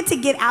don't get to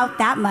get out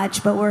that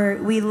much, but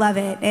we love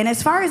it. And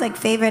as far as like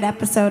favorite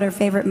episode or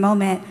favorite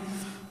moment,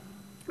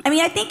 I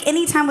mean, I think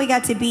anytime we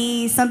got to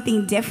be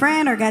something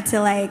different or got to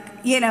like,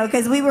 you know,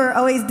 because we were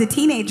always the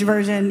teenage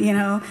version, you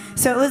know.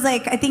 So it was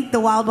like, I think the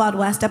Wild Wild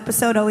West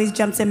episode always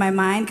jumps in my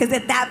mind, because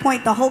at that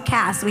point, the whole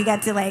cast, we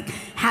got to like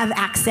have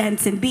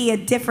accents and be a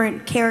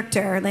different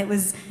character that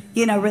was,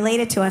 you know,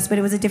 related to us, but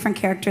it was a different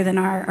character than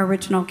our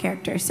original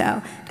character.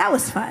 So that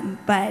was fun,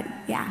 but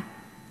yeah.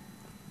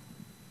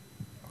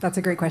 That's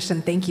a great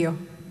question. Thank you.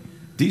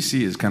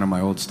 DC is kind of my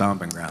old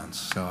stomping grounds,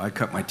 so I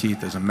cut my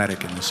teeth as a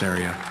medic in this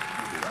area.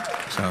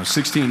 So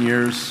 16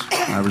 years,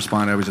 I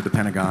responded, I was at the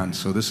Pentagon,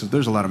 so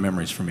there's a lot of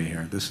memories for me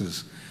here. This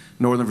is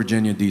Northern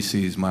Virginia,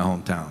 DC is my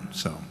hometown,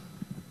 so.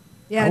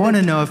 Yeah, I want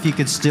to know if you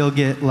could still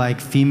get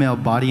like female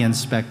body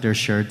inspector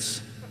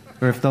shirts,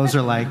 or if those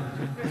are like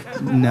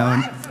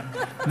known.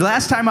 The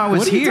last time I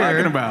was here, what are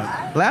you talking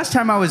about? Last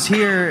time I was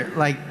here,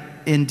 like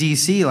in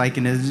DC, like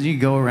you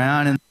go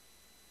around and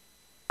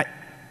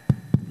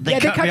they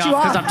cut me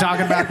off because I'm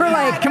talking about. We're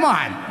like, come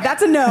on,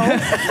 that's a no.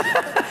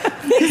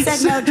 He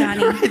said no,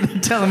 Johnny. They're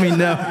telling me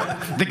no.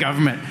 The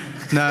government.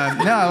 No,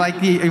 like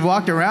he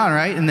walked around,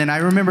 right? And then I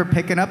remember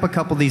picking up a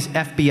couple of these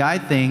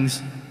FBI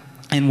things,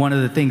 and one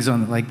of the things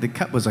on like the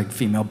cup was like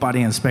female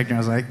body inspector. I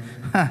was like,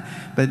 huh.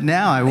 But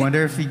now I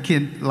wonder if you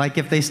can, like,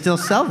 if they still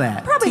sell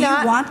that. Probably not.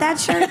 Do you want that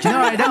shirt, Johnny?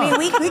 No, I don't. I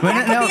mean,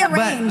 that could be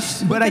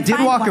arranged. But I did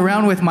walk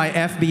around with my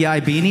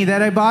FBI beanie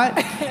that I bought,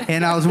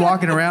 and I was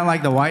walking around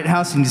like the White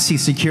House and you see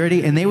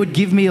security, and they would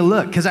give me a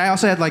look, because I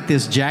also had like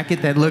this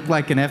jacket that looked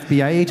like an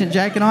FBI agent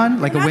jacket on,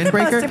 like You're a not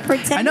windbreaker. supposed to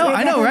pretend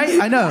I know, you're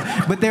right? I know.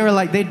 But they were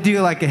like, they'd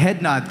do like a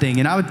head nod thing,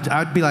 and I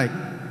would be like,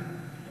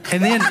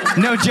 and then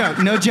no joke,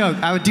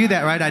 I would do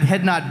that, right? I'd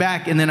head nod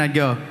back, and then I'd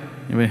go.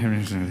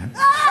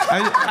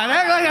 I'd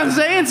act like I'm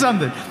saying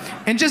something,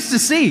 and just to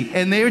see,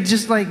 and they were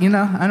just like, you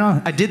know,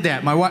 I did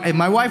that. My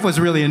wife was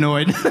really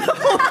annoyed, but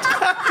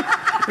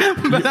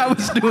I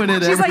was doing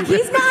it. She's like,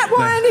 he's not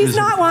one. He's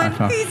not one.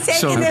 He's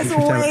taking this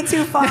way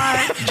too far.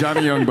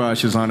 JohnnyYong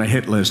Bosch is on a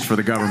hit list for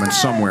the government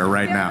somewhere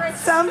right now.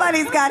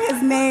 Somebody's got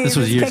his name. This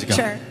was his years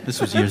picture. ago. This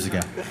was years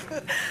ago.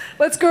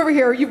 Let's go over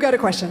here. You've got a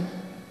question.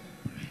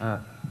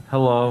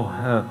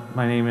 Hello,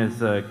 my name is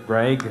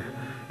Greg,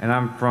 and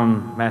I'm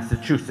from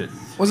Massachusetts.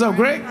 What's up,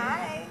 Greg?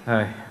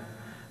 Hi.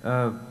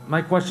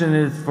 My question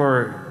is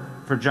for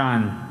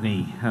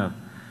Johnny.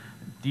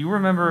 Do you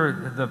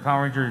remember the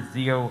Power Rangers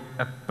Zeo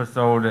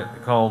episode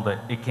called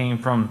 "It Came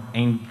from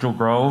Angel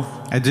Grove"?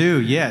 I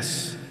do.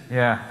 Yes.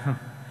 Yeah.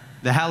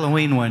 The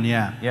Halloween one.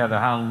 Yeah. Yeah, the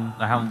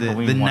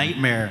Halloween the one.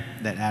 nightmare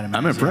that Adam.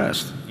 I'm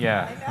impressed.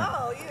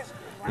 Yeah.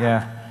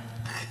 Yeah.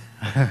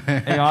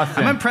 Hey,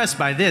 Austin. I'm impressed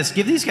by this.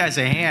 Give these guys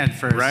a hand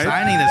for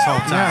signing this whole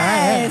time.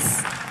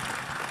 Yes.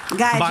 Guys,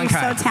 you're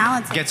Bankai. so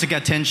talented. Gets a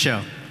got 10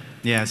 show.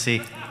 Yeah,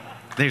 see?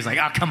 They're like,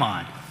 oh, come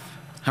on.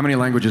 How many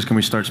languages can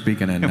we start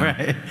speaking in now?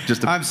 Right.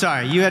 Just I'm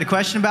sorry. You had a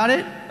question about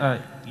it?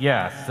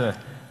 Yes.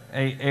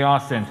 Hey,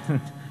 Austin.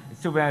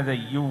 It's too bad that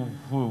you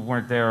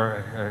weren't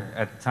there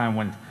at the time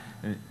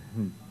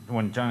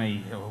when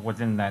Johnny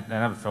was in that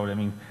episode. I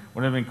mean,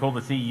 would it have been cool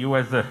to see you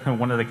as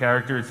one of the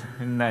characters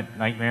in that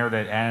nightmare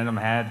that Adam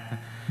had?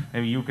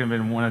 Maybe you could have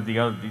been one of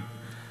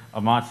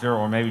a monster,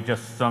 or maybe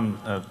just some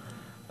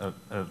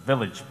a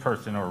village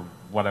person or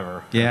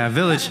whatever. Yeah,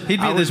 village.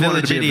 He'd be the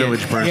village idiot.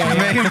 Village person.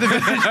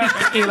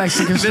 Yeah, he likes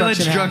the Village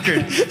construction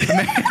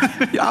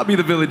drunkard. Yeah, I'll be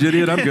the village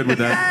idiot. I'm good with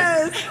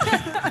that.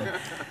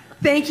 Yes.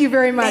 Thank you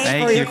very much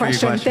Thank for you your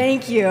question.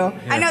 Thank you. Yeah.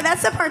 I know,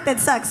 that's the part that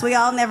sucks. We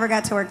all never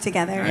got to work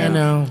together. I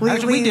know.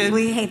 Actually, we did.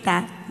 We hate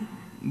that.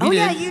 We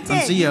yeah, did. you On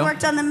did. You Zeo.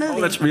 worked on the movie.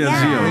 Oh, that's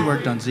Zeo. We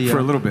worked on Zeo. For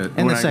a little bit.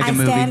 In the second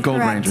movie, stand Gold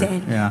corrected.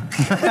 Ranger. Yeah.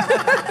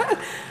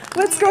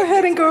 Let's go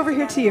ahead and go over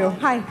here to you.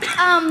 Hi.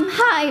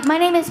 Hi, my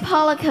name is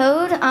Paula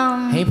Code.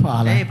 Hey,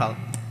 Paula. Hey, Paul.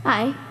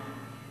 Hi.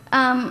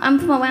 I'm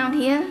from around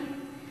here.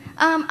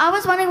 I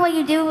was wondering what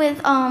you do with,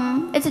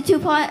 it's a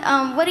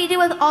two-part, what do you do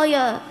with all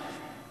your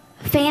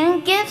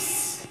fan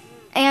gifts?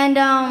 And,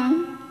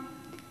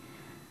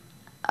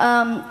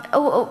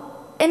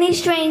 any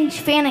strange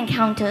fan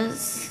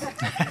encounters?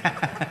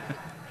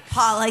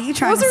 Paula, you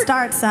trying to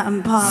start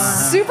something, Paula?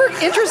 Super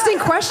interesting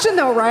question,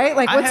 though, right?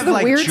 Like, what's the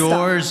weird stuff? I have like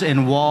drawers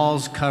and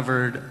walls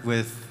covered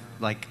with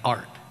like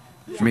art.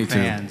 Me too.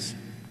 Fans.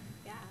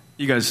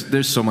 You guys,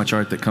 there's so much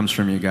art that comes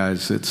from you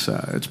guys. It's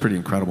pretty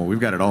incredible. We've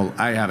got it all.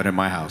 I have it in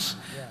my house.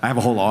 I have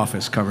a whole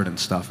office covered in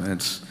stuff, and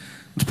it's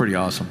pretty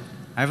awesome.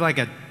 I have like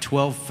a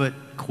 12-foot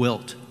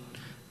quilt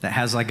that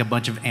has like a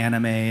bunch of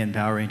anime and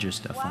Power Rangers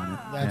stuff on it.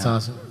 That's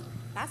awesome.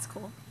 That's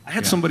cool. I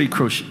had somebody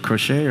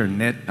crochet or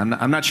knit.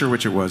 I'm not sure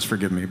which it was.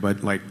 Forgive me,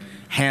 but like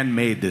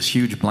handmade this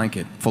huge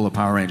blanket full of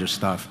Power Ranger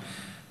stuff,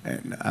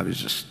 and I was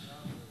just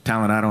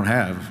talent I don't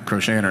have,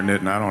 crocheting or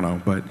knitting. I don't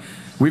know, but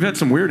we've had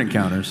some weird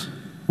encounters.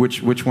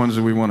 Which ones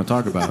do we want to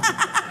talk about?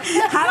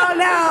 I don't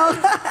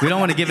know. We don't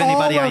want to give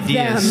anybody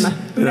ideas.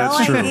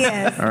 That's true.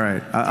 Ideas. All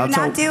right. Do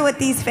not do what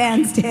these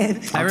fans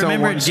did. I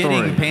remember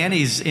getting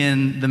panties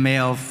in the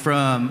mail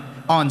from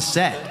on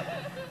set.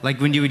 Like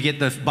when you would get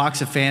the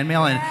box of fan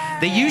mail, and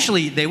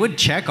they would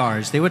check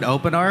ours. They would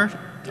open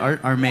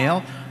our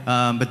mail,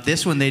 but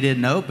this one they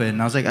didn't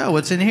open. I was like, oh,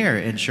 what's in here?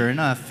 And sure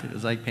enough, it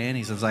was like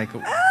panties. I was like,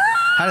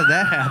 how did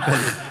that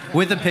happen?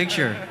 With a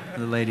picture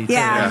of the lady.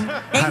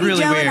 Yeah. Amy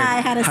Really Joe weird. and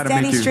I had a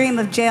steady stream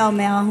of jail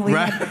mail.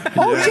 Right.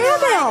 Oh, jail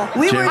mail.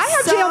 We were I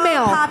have so jail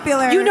mail.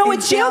 popular. You know in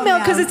it's jail mail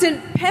because it's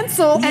in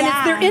pencil and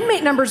it's their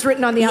inmate numbers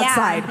written on the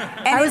outside.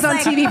 And I was it's on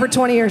like- TV for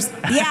 20 years.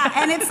 Yeah,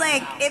 and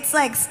it's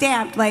like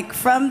stamped like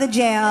from the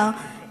jail.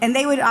 And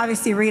they would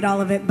obviously read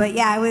all of it, but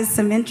yeah, it was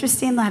some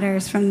interesting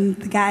letters from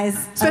the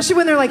guys. Especially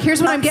when they're like,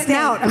 here's when I'm getting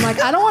out. I'm like,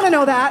 I don't want to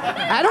know that.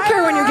 I don't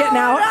care when you're getting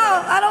out.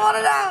 I don't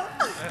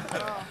want to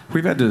know.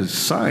 We've had to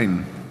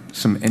sign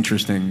some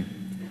interesting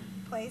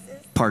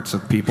parts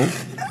of people.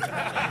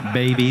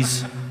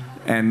 Babies.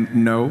 And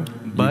no,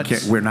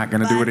 Butts. we're not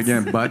going to do it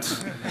again.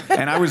 Butts.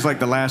 And I was like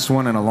the last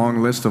one in a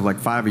long list of like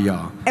 5 of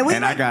y'all.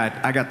 And I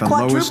got the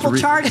lowest.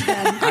 Charged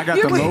them. I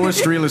got the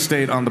lowest real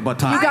estate on the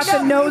buttocks. You got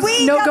the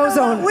no-go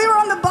zone. We were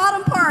on the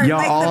bottom part. Y'all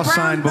like all the brown,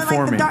 signed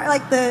before me. We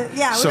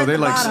So they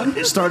were at the like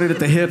bottom. started at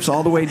the hips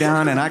all the way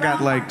down, and I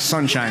got like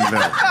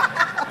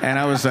Sunshineville. And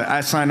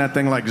I signed that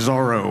thing like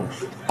Zorro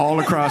all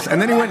across.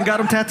 And then he went and got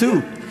him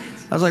tattooed.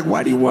 I was like,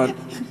 why do you want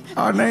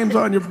our names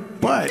on your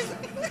butt?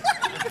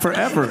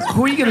 Forever.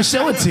 Who are you going to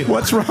show it to?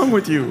 What's wrong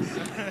with you?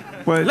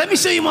 What? Let me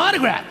show you my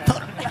autograph.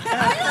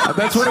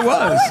 That's what it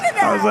was.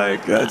 I was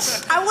like,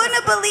 that's... I wouldn't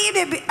have believed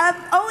it.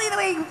 Only the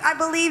way I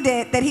believed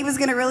it, that he was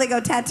going to really go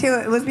tattoo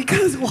it, was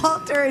because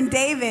Walter and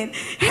David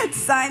had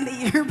signed the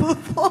year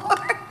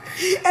before.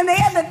 And they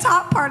had the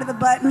top part of the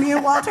butt, and me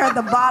and Walter had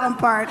the bottom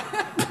part.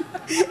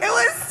 It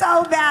was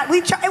so bad.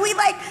 We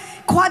like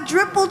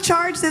quadruple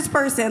charged this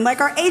person.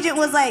 Like our agent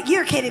was like,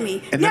 "You're kidding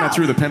me." And then I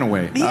threw the pen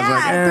away. Yeah, I was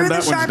like, threw the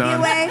that one's Sharpie done.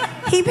 away.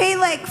 He paid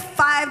like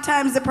 5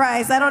 times the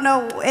price. I don't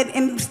know,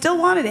 and still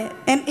wanted it.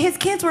 And his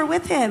kids were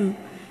with him.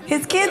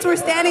 His kids were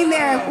standing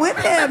there with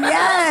him.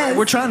 Yes.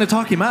 We're trying to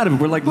talk him out of it.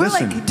 We're like,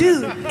 listen. We're like,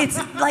 dude, it's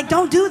like,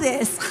 don't do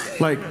this.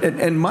 Like,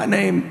 and my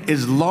name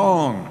is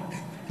long.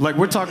 Like,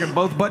 we're talking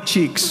both butt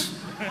cheeks.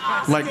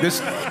 Like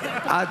this,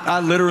 I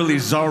literally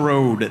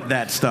Zorro'd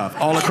that stuff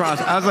all across.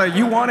 I was like,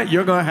 you want it,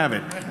 you're gonna have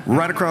it.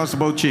 Right across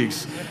both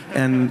cheeks.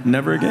 And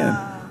never again.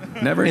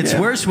 Never again. It's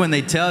worse when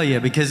they tell you,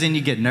 because then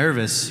you get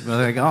nervous. You're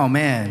like, oh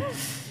man,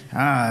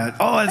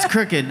 oh, it's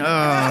crooked. Oh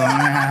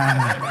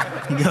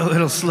man, you go a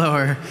little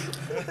slower.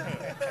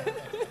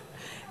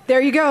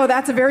 There you go.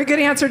 That's a very good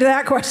answer to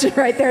that question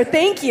right there.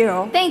 Thank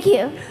you. Thank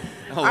you.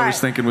 All I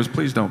was thinking was,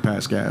 please don't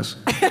pass gas.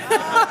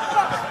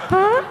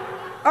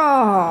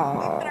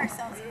 Oh.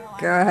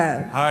 Go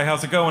ahead. Hi,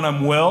 how's it going?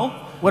 I'm Will.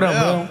 What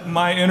up, Will?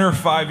 My inner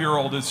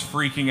 5-year-old is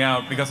freaking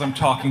out because I'm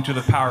talking to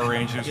the Power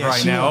Rangers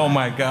right now. Oh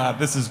my God,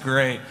 this is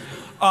great.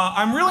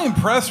 I'm really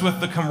impressed with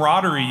the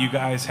camaraderie you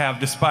guys have,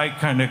 despite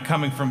kind of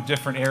coming from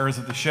different eras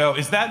of the show.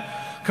 Is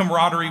that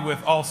camaraderie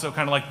with also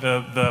kind of like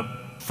the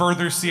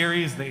further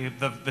series,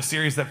 the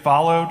series that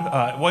followed?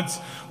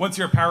 Once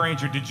you're a Power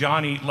Ranger, did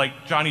Johnny,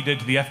 like Johnny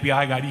did to the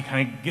FBI guy, do you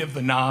kind of give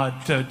the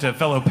nod to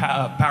fellow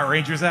Power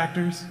Rangers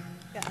actors?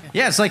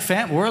 Yeah, it's like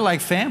we're like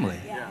family,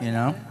 you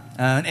know?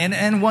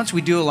 And once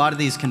we do a lot of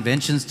these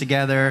conventions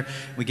together,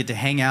 we get to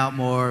hang out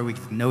more, we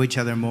get to know each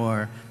other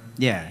more.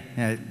 Yeah,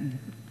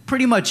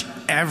 pretty much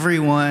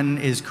everyone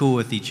is cool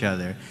with each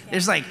other.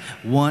 There's like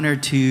 1 or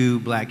 2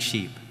 black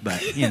sheep,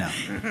 but you know.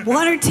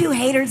 1 or 2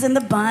 haters in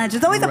the bunch.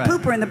 There's always a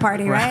pooper in the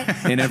party, right?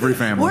 In every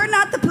family. We're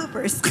not the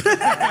poopers.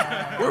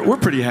 We're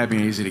pretty happy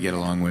and easy to get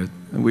along with.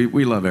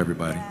 We love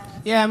everybody.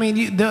 Yeah, I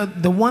mean,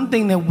 the one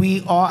thing that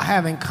we all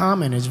have in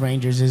common as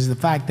Rangers is the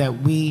fact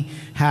that we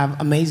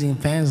have amazing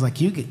fans like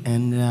you,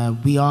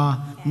 and we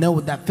all know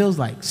what that feels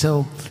like.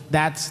 So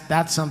that's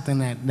something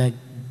that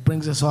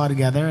brings us all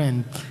together.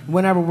 And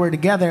whenever we're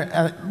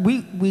together,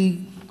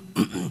 we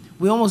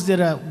almost did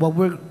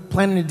we're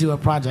planning to do a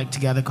project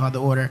together called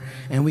The Order,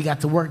 and we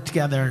got to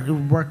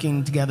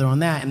working together on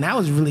that, and that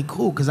was really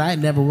cool because I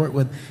had never worked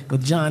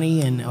with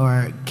Johnny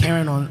or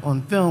Karan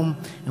on film,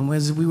 and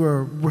as we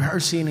were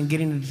rehearsing and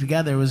getting it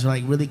together, it was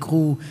like really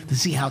cool to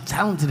see how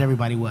talented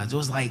everybody was. It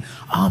was like,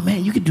 oh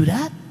man, you could do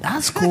that?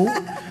 That's cool.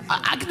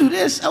 I can do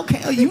this.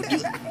 Okay, you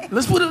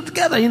let's put it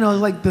together. You know,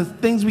 like the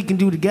things we can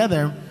do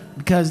together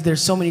because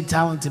there's so many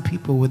talented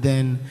people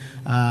within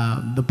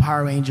the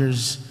Power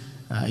Rangers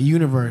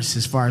universe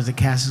as far as the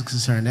cast is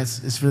concerned.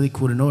 It's really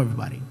cool to know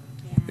everybody.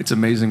 It's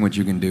amazing what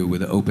you can do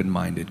with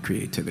open-minded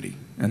creativity,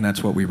 and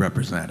that's what we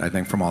represent, I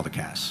think, from all the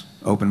casts.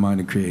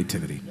 Open-minded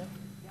creativity.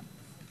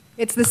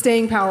 It's the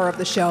staying power of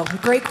the show.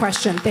 Great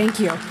question. Thank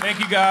you. Thank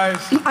you, guys.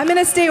 I'm going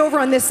to stay over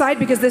on this side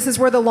because this is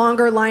where the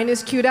longer line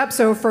is queued up.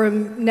 So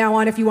from now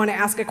on, if you want to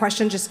ask a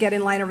question, just get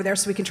in line over there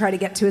so we can try to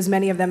get to as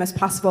many of them as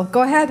possible.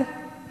 Go ahead.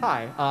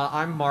 Hi,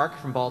 I'm Mark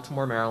from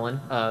Baltimore,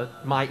 Maryland.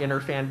 My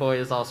inner fanboy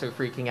is also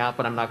freaking out,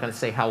 but I'm not going to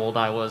say how old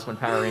I was when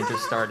Power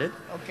Rangers started.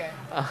 Okay.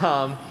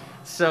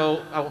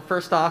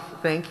 First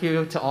off, thank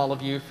you to all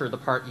of you for the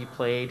part you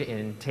played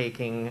in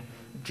taking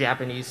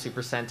Japanese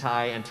Super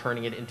Sentai and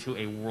turning it into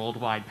a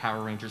worldwide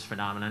Power Rangers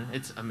phenomenon.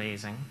 It's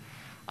amazing.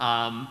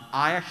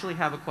 I actually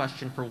have a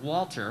question for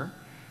Walter.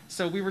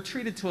 So we were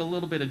treated to a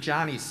little bit of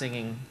Johnny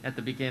singing at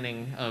the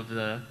beginning of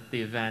the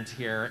event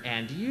here,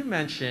 and you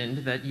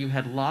mentioned that you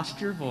had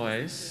lost your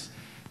voice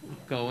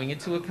going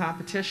into a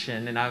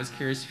competition, and I was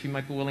curious if you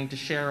might be willing to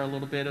share a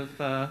little bit of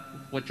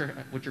what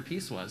your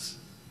piece was.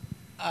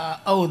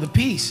 The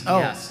piece. Oh,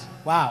 yes.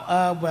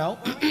 Wow. Well,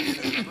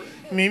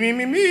 me.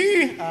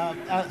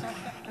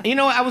 You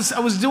know, I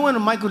was doing a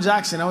Michael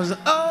Jackson. I was,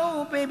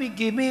 oh baby,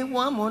 give me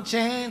one more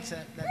chance.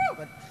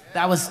 But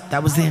that was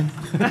him.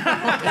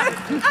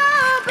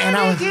 Oh, baby, and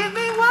I was, give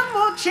me one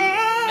more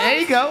chance. There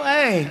you go.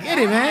 Hey, get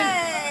it,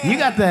 man. You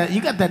got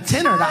the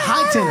tenor, the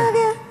high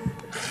tenor.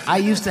 I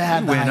used to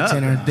have the high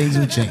tenor. Things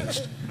have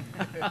changed.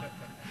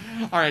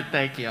 All right,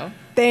 thank you.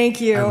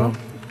 Thank you.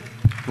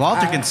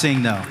 Walter can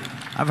sing though.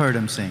 I've heard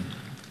him sing.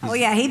 Oh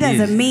yeah, he does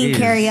a mean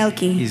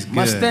karaoke. He's good.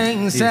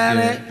 Mustang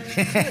salad.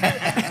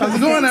 How's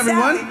it going,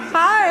 everyone?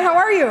 Hi, how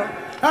are you?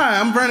 Hi,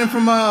 I'm Brandon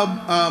from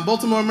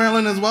Baltimore,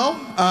 Maryland as well.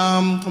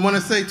 I want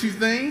to say two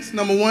things.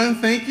 Number one,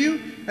 thank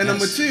you. And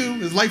number two,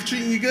 is life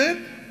treating you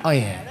good? Oh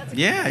yeah.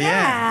 Yeah.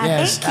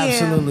 Yes, thank you.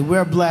 absolutely.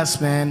 We're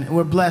blessed, man.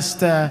 We're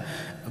blessed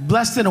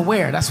and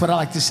aware. That's what I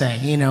like to say.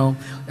 You know,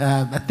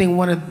 I think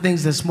one of the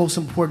things that's most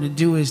important to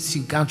do is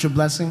to count your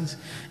blessings,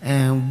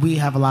 and we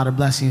have a lot of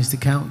blessings to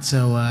count.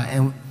 So,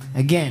 and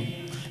again,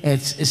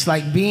 it's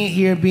like being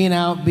here, being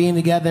out, being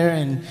together,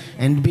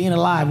 and being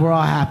alive. We're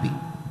all happy.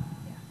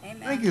 Amen.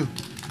 Thank you.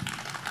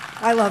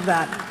 I love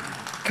that.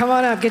 Come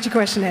on up, get your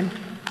question in.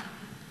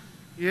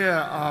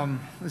 Yeah,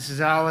 this is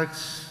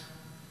Alex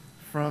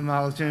from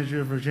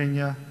Alexandria,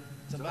 Virginia.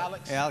 What's up,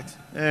 Alex? Hey, Alex.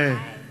 Hey.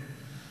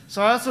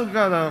 So I also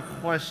got a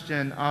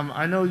question.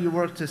 I know you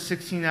work to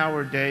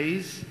 16-hour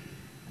days,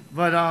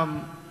 but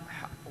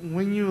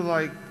when you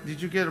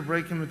did you get a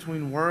break in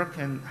between work,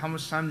 and how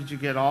much time did you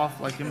get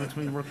off, in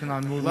between working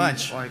on movies?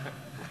 Lunch.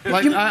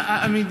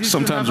 I mean, did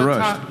Sometimes you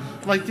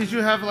have rushed. did you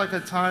have a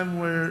time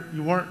where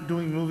you weren't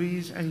doing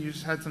movies and you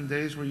just had some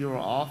days where you were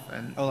off?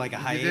 And like a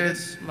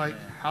hiatus?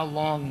 How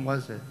long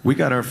was it? We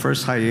got our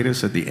first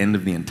hiatus at the end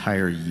of the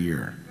entire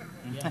year.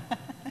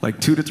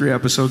 2 to 3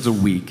 episodes a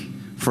week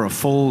for a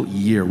full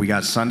year. We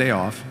got Sunday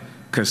off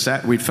because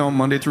we'd film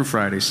Monday through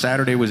Friday.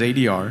 Saturday was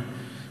ADR,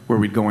 where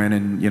we'd go in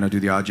and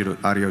do the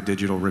audio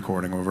digital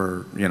recording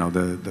over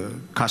the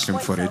costume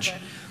footage,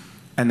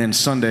 and then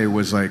Sunday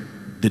was the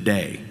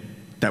day.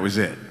 That was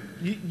it.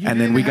 And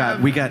then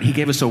he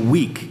gave us a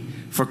week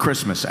for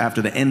Christmas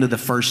after the end of the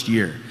first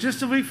year.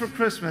 Just a week for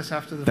Christmas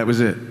after the. That was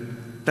it.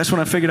 That's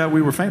when I figured out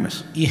we were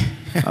famous. Yeah.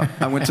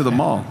 I went to the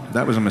mall.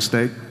 That was a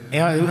mistake.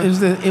 Yeah,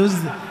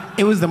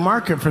 it was the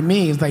marker for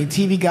me. It was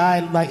TV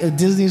Guide,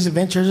 Disney's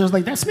Adventures. It was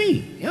that's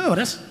me. Yo,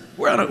 that's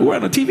we're on a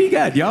TV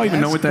Guide. Y'all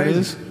even know what that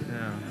is?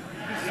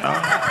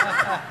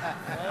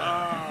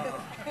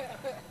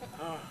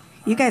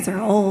 You guys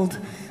are old.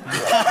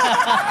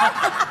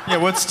 Yeah,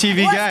 what's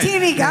TV Guide?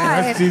 TV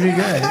Guide? What's TV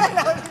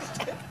Guide?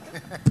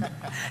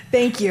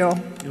 Thank you.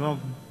 You're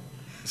welcome.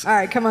 All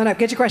right, come on up,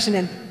 get your question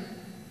in.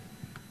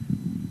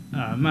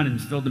 My name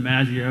is Phil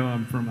DiMaggio.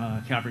 I'm from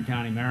Calvert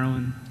County,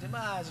 Maryland.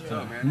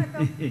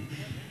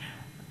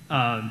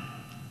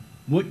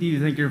 What do you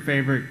think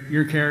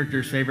your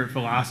character's favorite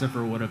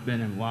philosopher would have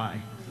been, and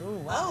why?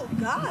 Oh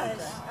gosh.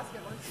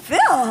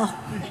 Phil,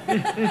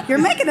 you're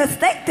making us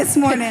think this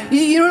morning.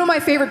 You know what my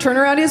favorite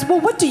turnaround is?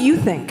 Well, what do you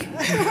think?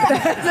 What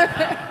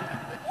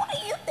do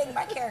you think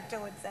my character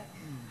would say?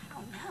 I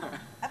don't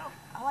know.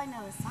 All I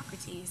know is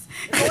Socrates.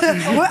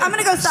 Well, I'm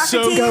gonna go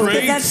Socrates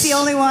because that's the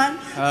only one.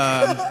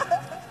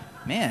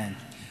 Man,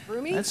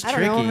 Rumi? that's I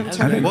don't know.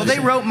 tricky. Well, they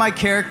wrote my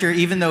character,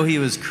 even though he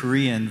was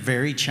Korean,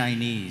 very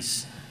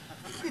Chinese.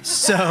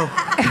 So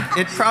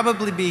it'd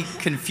probably be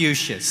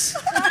Confucius.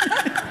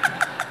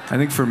 I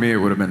think for me it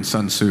would have been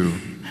Sun Tzu.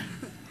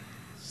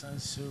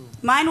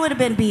 Mine would have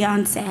been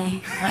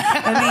Beyonce.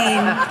 I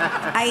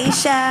mean,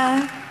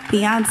 Aisha,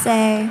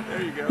 Beyonce.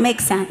 There you go.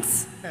 Makes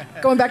sense.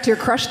 Going back to your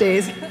crush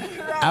days.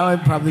 I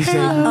would probably say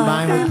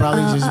mine would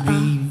probably just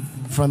be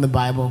from the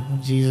Bible.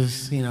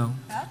 Jesus, you know,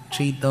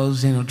 treat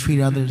those, you know, treat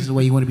others the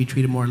way you want to be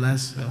treated, more or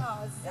less. So.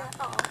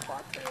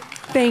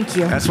 Thank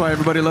you. That's why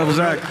everybody loves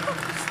Zack.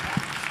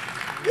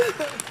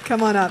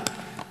 Come on up.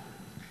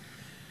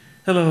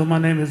 Hello, my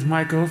name is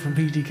Michael from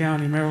PG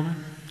County, Maryland.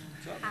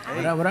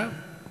 What up, what up?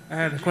 I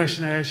had a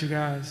question to ask you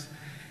guys.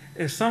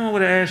 If someone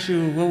would have asked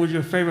you what would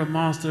your favorite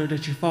monster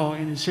that you fought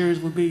in the series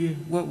would be,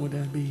 what would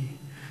that be?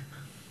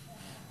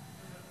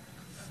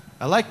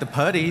 I like the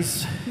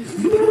putties.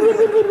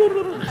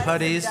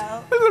 Putties.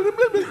 I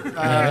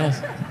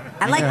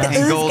like the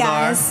ooze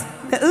guys.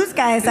 The ooze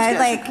guys, I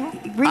like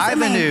recently.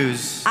 Ivan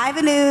Ooze.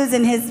 Ivan Ooze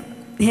and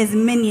his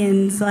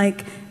minions.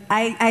 Like,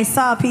 I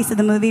saw a piece of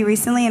the movie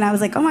recently and I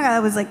was like, oh my God,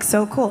 that was like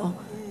so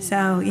cool.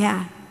 So,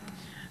 yeah.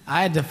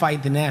 I had to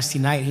fight the Nasty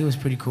Knight. He was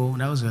pretty cool.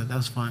 That was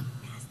fun.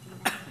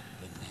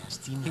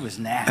 He was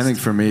nasty. I think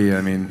for me, I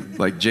mean,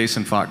 like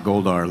Jason fought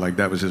Goldar, like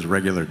that was his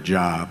regular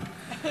job.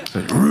 It's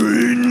like,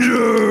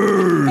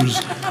 Rangers!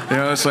 You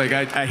know, it's like,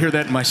 I hear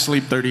that in my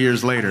sleep 30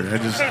 years later.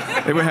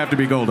 It would have to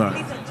be Goldar.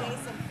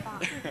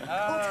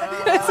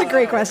 That's a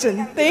great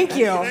question. Thank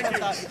you.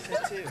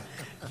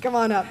 Come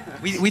on up.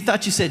 We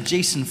thought you said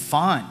Jason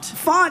Font.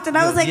 Font, and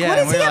I was like, Yeah, what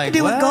does and he we have were to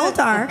do like, with what?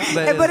 Goldar?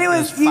 But it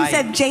was you fight.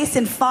 said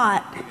Jason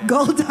Font,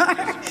 Goldar.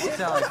 I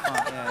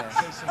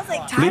was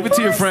like, Leave it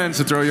to your friends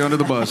to throw you under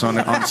the bus on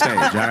stage,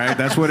 all right?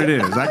 That's what it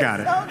is. I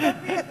got it.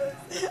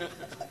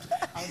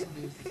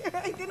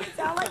 It didn't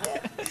sound like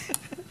it.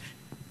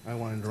 I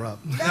want to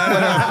interrupt.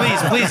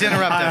 Please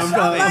interrupt us.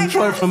 I'm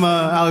Troy from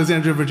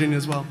Alexandria, Virginia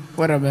as well.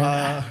 What up,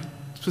 man?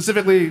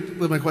 Specifically,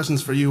 my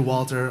question's for you,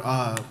 Walter.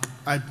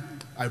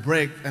 I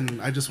break,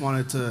 and I just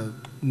wanted to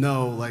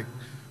know, like,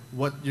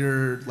 what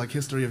your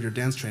history of your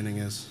dance training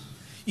is.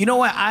 You know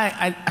what?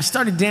 I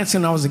started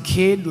dancing when I was a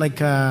kid, like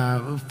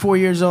 4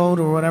 years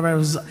old or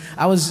whatever.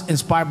 I was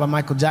inspired by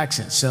Michael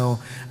Jackson. So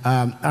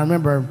I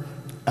remember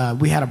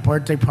we had a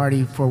birthday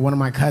party for one of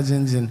my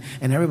cousins, and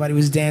everybody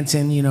was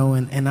dancing, you know,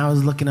 and I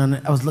was looking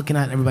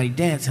at everybody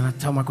dance, and I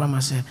told my grandma,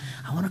 I said,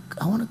 I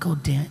wanna go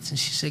dance, and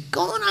she said,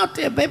 go on out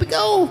there, baby,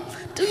 go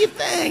do your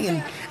thing,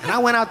 and I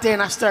went out there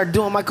and I started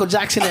doing Michael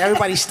Jackson, and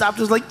everybody stopped.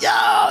 It was like,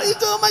 yo, you're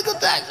doing Michael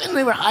Jackson, and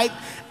they were hyped.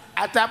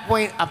 At that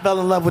point, I fell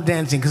in love with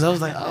dancing because I was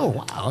like, oh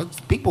wow,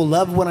 people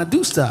love when I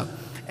do stuff,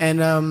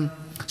 and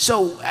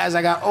so as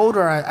I got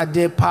older, I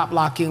did pop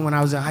locking when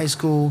I was in high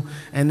school,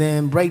 and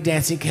then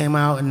breakdancing came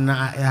out, and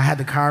I had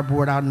the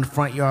cardboard out in the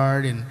front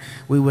yard, and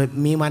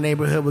me and my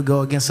neighborhood would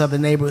go against other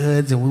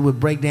neighborhoods, and we would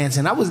breakdance,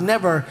 and I was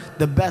never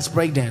the best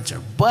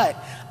breakdancer, but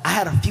I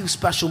had a few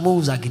special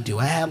moves I could do.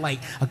 I had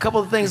like a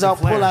couple of things I'll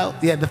pull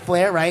out. Yeah, the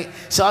flair, right?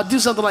 So I'll do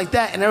something like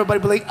that, and everybody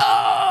would be like,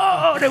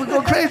 oh, they would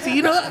go crazy,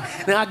 you know?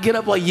 And I'd get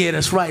up like, yeah,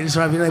 that's right, that's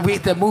right. Like, we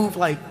hit that move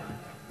like,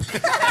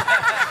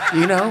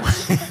 you know?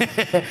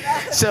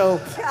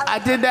 So I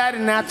did that,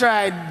 and after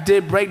I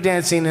did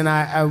breakdancing, and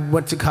I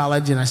went to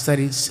college, and I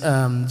studied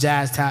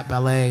jazz, tap,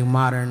 ballet,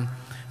 modern,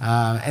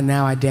 and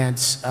now I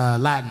dance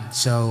Latin.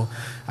 So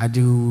I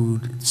do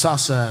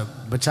salsa,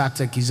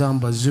 bachata,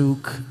 kizomba,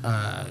 zouk,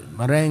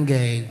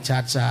 merengue,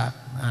 cha-cha.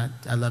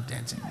 I love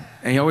dancing.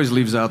 And he always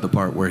leaves out the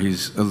part where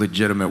he's a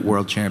legitimate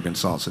world champion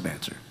salsa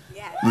dancer.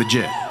 Yeah.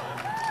 Legit.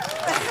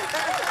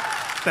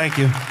 Thank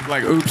you.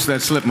 Like, oops,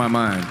 that slipped my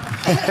mind.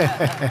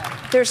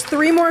 There's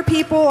 3 more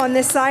people on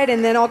this side,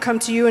 and then I'll come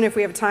to you, and if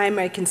we have time,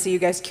 I can see you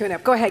guys queuing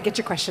up. Go ahead, get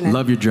your question in.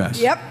 Love your dress.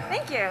 Yep.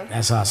 Thank you.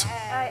 That's awesome.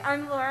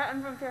 I'm Laura.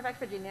 I'm from Fairfax,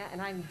 Virginia,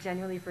 and I'm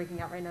genuinely freaking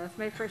out right now. It's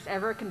my first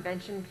ever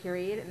convention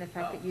period, and the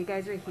fact that you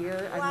guys are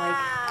here, I'm like,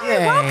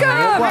 Yay,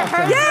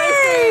 welcome.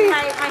 Yay!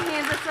 My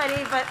hands are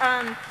sweaty, but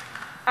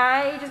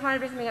I just wanted to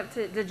bring something up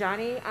to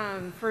Johnny.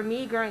 For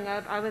me, growing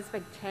up, I was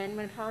like 10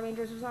 when Power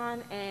Rangers was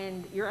on,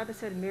 and your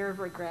episode Mirror of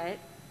Regret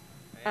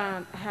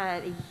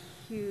had a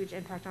huge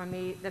impact on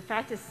me. The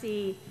fact to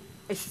see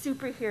a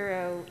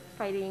superhero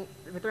fighting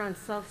with their own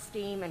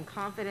self-esteem and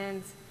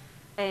confidence,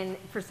 and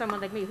for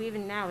someone like me, who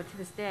even now, to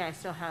this day, I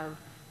still have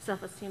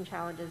self-esteem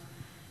challenges,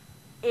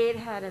 it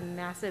had a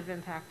massive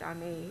impact on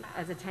me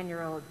as a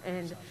 10-year-old.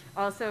 And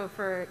also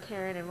for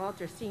Karan and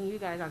Walter, seeing you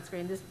guys on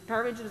screen. This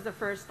Power Rangers was the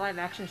first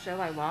live-action show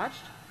I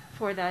watched.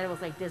 Before that, it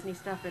was like Disney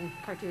stuff and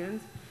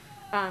cartoons.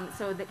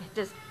 So that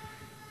just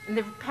in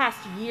the past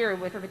year,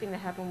 with everything that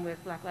happened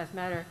with Black Lives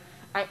Matter,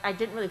 I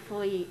didn't really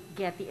fully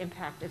get the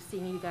impact of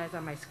seeing you guys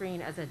on my screen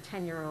as a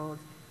 10-year-old.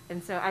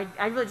 And so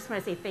I really just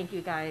want to say thank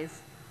you guys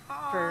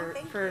for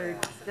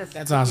this.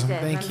 That's awesome.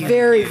 Thank you.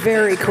 Very,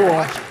 very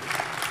cool.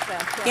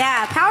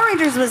 Yeah, Power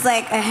Rangers was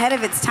like ahead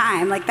of its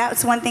time. Like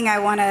that's one thing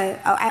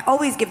I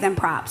always give them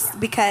props,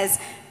 because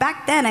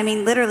back then, I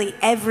mean, literally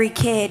every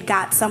kid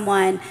got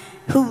someone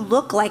who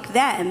looked like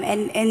them,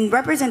 and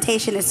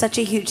representation is such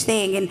a huge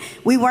thing. And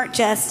we weren't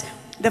just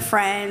the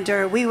friend,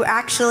 or we were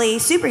actually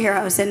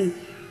superheroes. And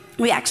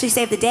we actually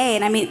saved the day.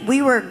 And I mean,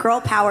 we were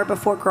girl power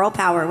before girl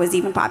power was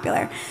even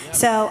popular.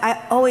 So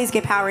I always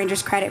give Power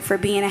Rangers credit for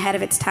being ahead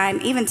of its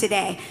time. Even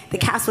today, the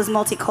cast was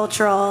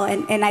multicultural,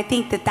 and I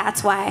think that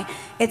that's why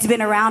it's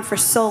been around for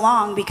so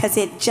long, because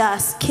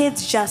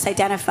kids just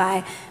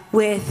identify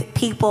with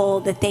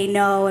people that they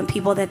know and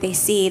people that they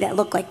see that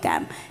look like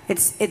them.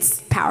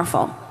 It's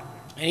powerful.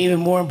 And even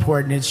more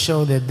important, it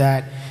showed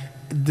that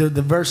the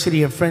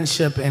diversity of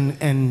friendship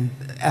and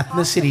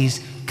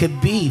ethnicities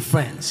could be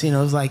friends. You know,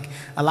 it was like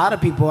a lot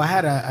of people. I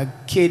had a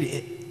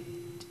kid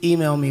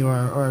email me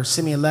or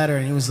send me a letter,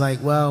 and he was like,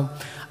 well,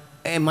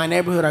 in my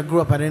neighborhood I grew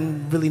up, I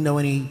didn't really know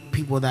any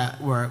people that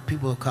were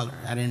people of color.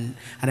 I didn't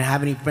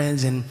have any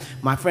friends, and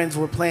my friends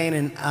were playing,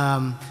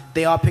 and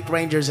they all picked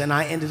Rangers, and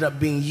I ended up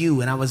being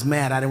you, and I was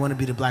mad. I didn't want to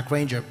be the Black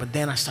Ranger, but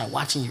then I started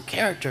watching your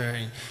character,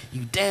 and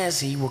you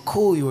danced, and you were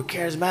cool, you were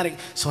charismatic,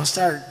 so I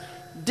started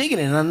digging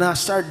it, and I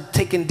started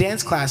taking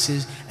dance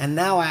classes, and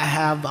now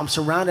I'm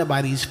surrounded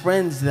by these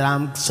friends that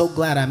I'm so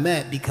glad I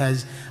met,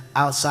 because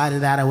outside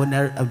of that I would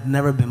have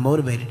never been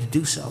motivated to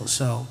do so.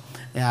 So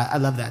yeah, I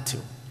love that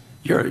too.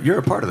 You're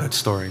a part of that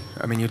story.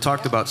 I mean, you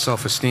talked about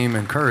self-esteem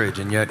and courage,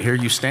 and yet here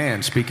you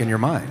stand speaking your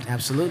mind.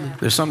 Absolutely.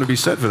 There's something to be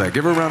said for that.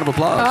 Give her a round of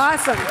applause.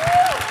 Awesome.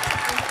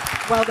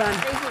 Well done.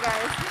 Thank you,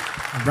 guys.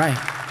 All right.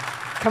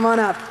 Come on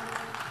up.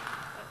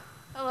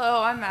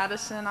 Hello, I'm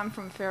Madison. I'm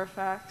from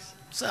Fairfax.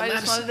 What's up, I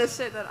just Madison? wanted to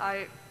say that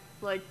I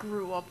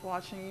grew up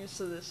watching you,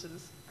 so this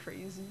is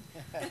crazy.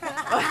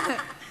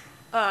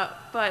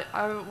 But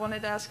I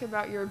wanted to ask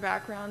about your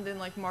background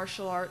in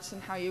martial arts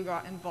and how you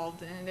got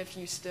involved in it, if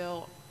you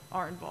still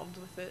are involved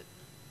with it.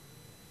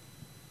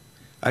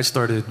 I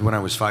started when I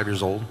was 5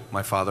 years old.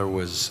 My father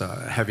was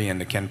heavy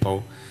into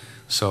Kenpo.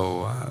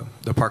 So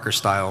the Parker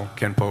style,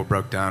 Kenpo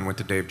broke down, went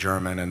to Dave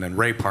German, and then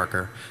Ray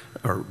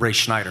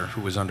Schneider,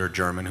 who was under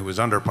German, who was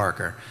under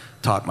Parker,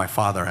 taught my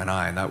father and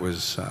I, and that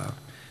was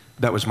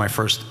my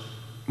first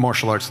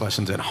martial arts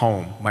lessons at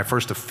home. My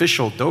first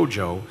official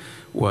dojo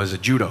was a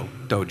judo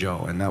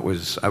dojo, and I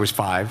was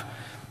 5.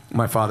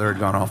 My father had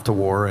gone off to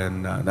war,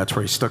 and that's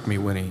where he stuck me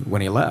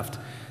when he left.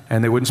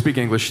 And they wouldn't speak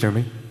English to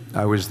me.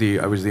 I was the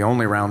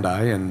only round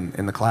eye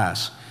in the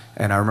class,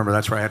 and I remember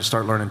that's where I had to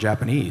start learning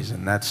Japanese,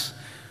 and that's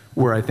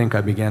where I think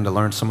I began to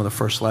learn some of the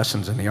first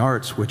lessons in the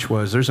arts, which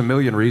was there's a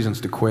million reasons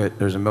to quit,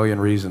 there's a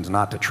million reasons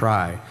not to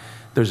try,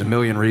 there's a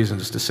million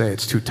reasons to say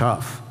it's too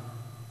tough.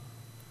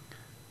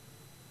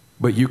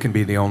 But you can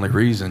be the only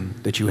reason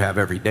that you have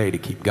every day to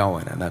keep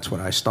going, and that's what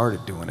I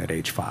started doing at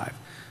age 5.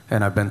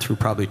 And I've been through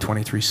probably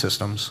 23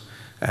 systems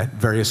at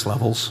various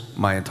levels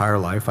my entire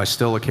life. I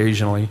still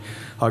occasionally,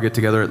 I'll get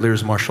together at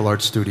Lear's Martial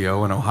Arts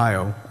Studio in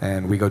Ohio,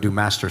 and we go do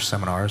master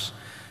seminars.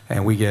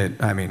 And we get,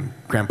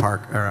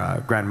 Grandmaster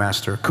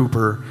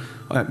Cooper,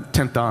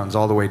 10th Dans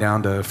all the way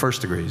down to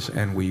first degrees,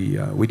 and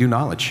we do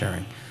knowledge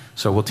sharing.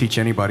 So we'll teach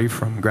anybody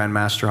from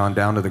Grandmaster on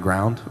down to the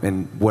ground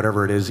in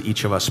whatever it is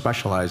each of us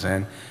specialize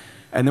in.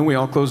 And then we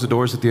all close the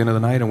doors at the end of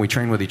the night and we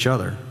train with each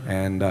other.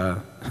 And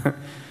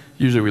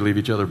usually we leave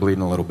each other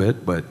bleeding a little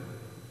bit, but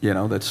you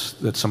know, that's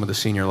some of the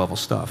senior level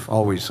stuff.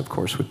 Always, of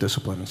course, with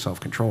discipline and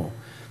self-control.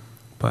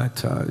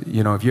 But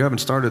you know, if you haven't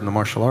started in the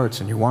martial arts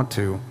and you want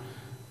to,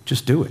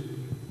 just do it.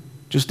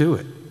 Just do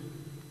it.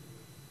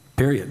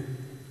 Period.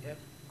 Yep.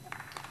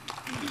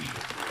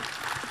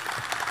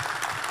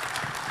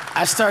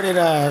 I started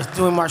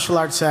doing martial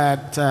arts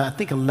at, I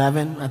think,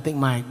 11. I think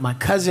my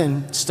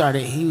cousin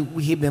started.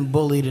 He'd been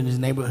bullied in his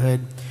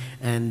neighborhood,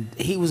 and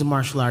he was a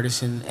martial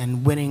artist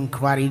and winning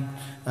karate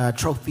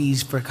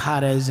trophies for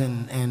katas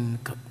and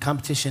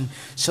competition.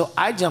 So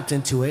I jumped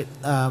into it,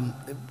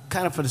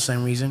 kind of for the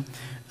same reason,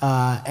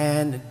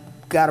 and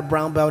got a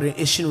brown belt in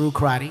Ishinryu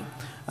karate.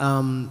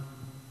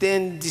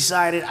 Then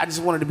decided I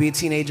just wanted to be a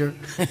teenager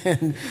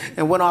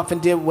and went off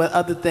and did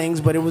other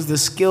things, but it was the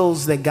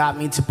skills that got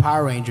me to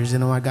Power Rangers.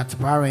 And when I got to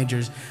Power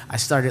Rangers, I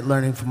started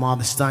learning from all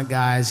the stunt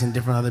guys and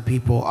different other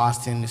people,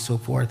 Austin and so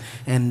forth.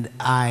 And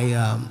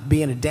I,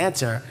 being a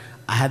dancer,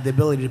 I had the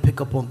ability to pick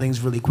up on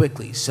things really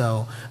quickly.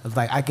 So it was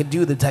like I could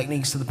do the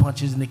techniques to the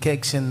punches and the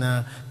kicks and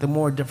the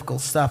more difficult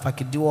stuff. I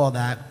could do all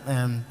that.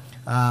 And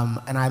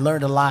I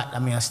learned a lot. I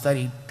mean, I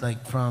studied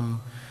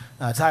from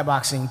Thai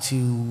boxing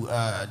to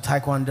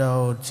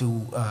Taekwondo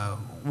to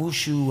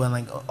Wushu,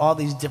 and all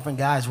these different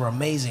guys were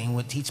amazing,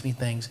 would teach me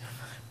things.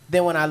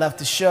 Then when I left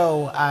the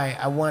show,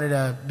 I wanted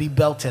to be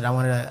belted. I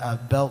wanted a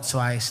belt, so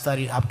I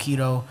studied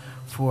Aikido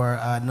for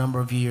a number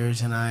of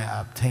years, and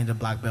I obtained a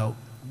black belt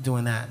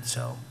doing that.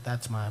 So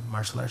that's my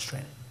martial arts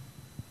training.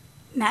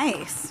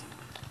 Nice.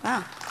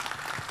 Wow.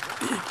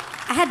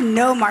 I had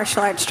no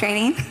martial arts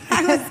training.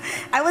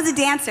 I was a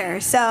dancer,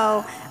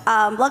 so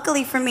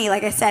luckily for me,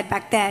 like I said,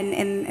 back then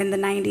in the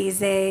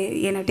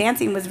 90s,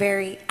 dancing was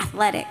very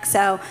athletic.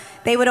 So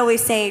they would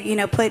always say,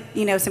 put,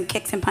 some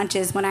kicks and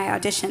punches when I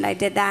auditioned. I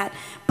did that.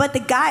 But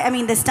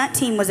the stunt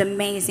team was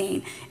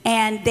amazing.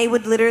 And they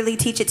would literally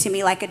teach it to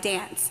me like a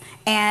dance.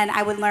 And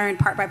I would learn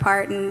part by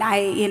part. And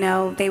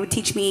they would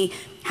teach me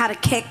how to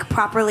kick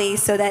properly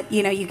so that,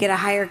 you get a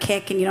higher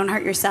kick and you don't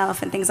hurt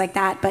yourself and things like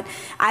that. But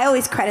I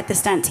always credit the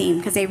stunt team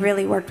because they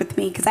really worked with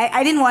me. Because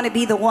I didn't want to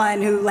be the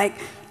one who,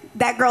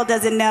 that girl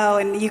doesn't know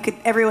and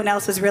everyone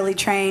else was really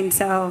trained.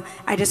 So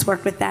I just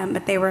worked with them,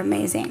 but they were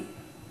amazing.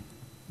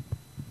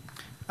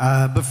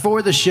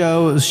 Before the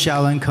show, it was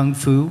Shaolin Kung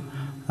Fu.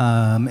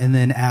 And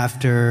then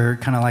after,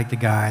 kind of like the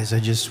guys, I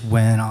just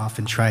went off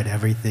and tried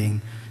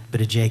everything.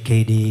 Bit of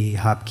JKD,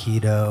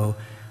 Hapkido.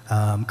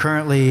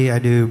 Currently, I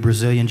do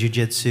Brazilian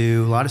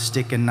Jiu-Jitsu, a lot of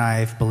stick and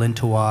knife,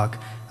 Balintawak.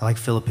 I like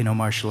Filipino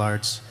martial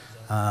arts.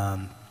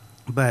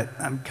 But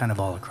I'm kind of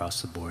all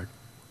across the board.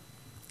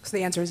 So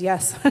the answer is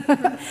yes.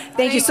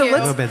 Thank you. So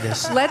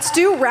let's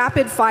do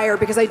rapid fire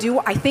because I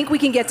think we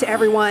can get to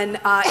everyone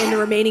in the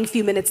remaining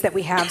few minutes that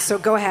we have. So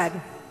go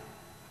ahead.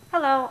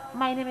 Hello,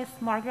 my name is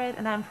Margaret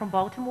and I'm from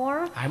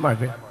Baltimore. Hi,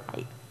 Margaret.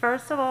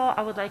 First of all,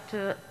 I would like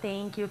to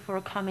thank you for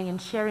coming and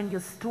sharing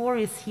your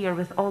stories here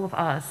with all of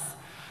us.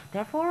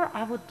 Therefore,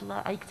 I would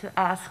like to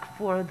ask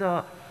for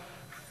the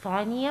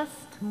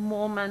funniest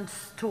moment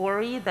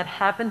story that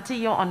happened to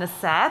you on a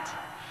set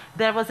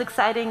that was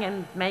exciting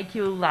and make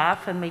you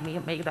laugh and maybe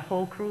make the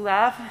whole crew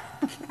laugh.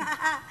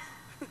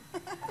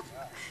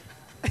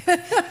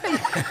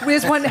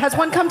 Has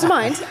one come to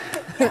mind?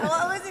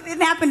 Well, it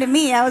didn't happen to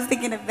me. I was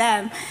thinking of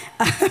them.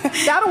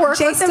 That'll work.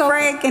 Jason,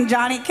 Frank, and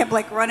Johnny kept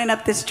running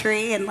up this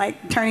tree and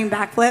turning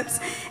backflips,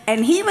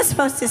 and he was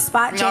supposed to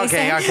spot Jason.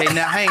 Okay.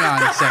 Now hang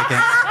on a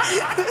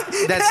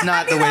second. That's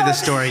not the way the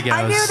story goes.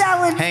 I knew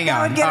that would hang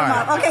that on. would get him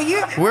up.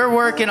 Okay, We're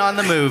working on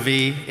the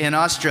movie in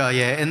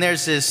Australia, and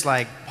there's this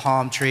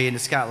palm tree, and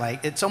it's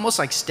got it's almost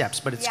like steps,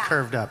 but it's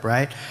curved up,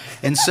 right?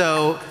 And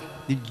so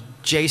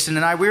Jason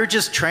and I, we were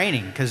just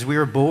training because we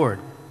were bored.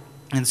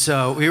 And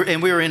so we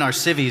were in our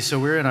civvies, so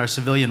we were in our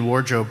civilian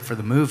wardrobe for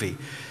the movie.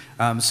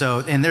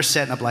 And they're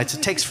setting up lights.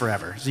 It takes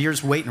forever. So you're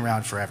just waiting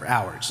around forever,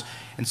 hours.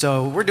 And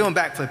so we're doing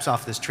backflips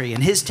off this tree.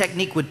 And his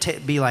technique would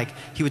be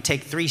he would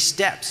take 3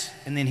 steps,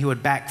 and then he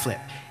would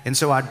backflip. And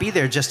so I'd be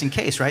there just in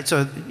case, right?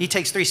 So he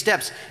takes 3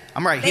 steps.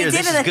 I'm right here.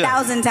 They did it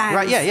 1,000 times.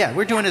 Right? Yeah.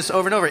 We're doing this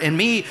over and over.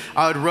 And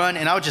I would run,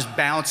 and I would just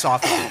bounce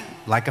off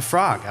like a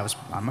frog.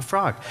 I'm a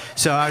frog.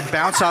 So I'd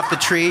bounce off the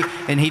tree,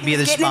 and he'd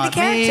either spot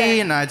me,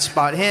 and I'd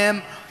spot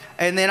him.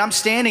 And then I'm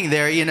standing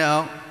there,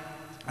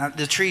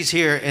 the tree's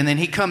here, and then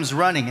he comes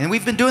running. And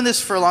we've been doing this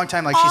for a long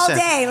time, like she said. All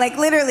day,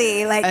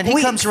 literally, And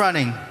he comes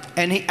running,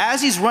 and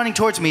as he's running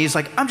towards me, he's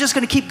like, I'm just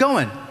going to keep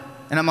going.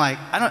 And I'm like,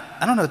 I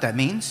don't know what that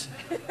means,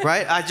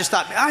 right? I just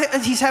thought,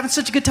 he's having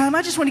such a good time.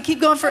 I just want to keep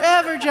going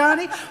forever,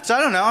 Johnny. So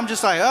I don't know. I'm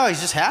just like, oh,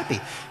 he's just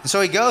happy. And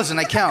so he goes, and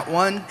I count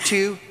 1,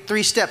 2,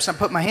 3 steps. I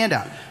put my hand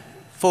out.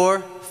 4,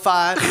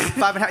 5,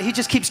 5.5. He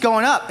just keeps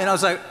going up. And I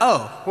was like,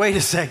 oh, wait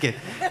a second.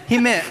 He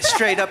meant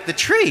straight up the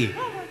tree.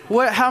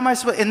 How am I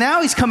supposed? And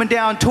now he's coming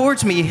down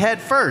towards me head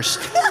first.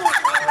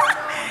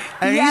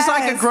 And he's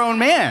like a grown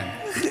man.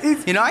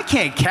 I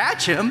can't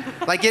catch him.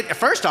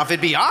 First off,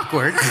 it'd be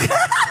awkward.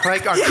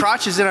 Our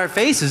crotches in our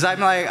faces. I'm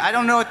like, I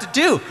don't know what to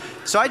do.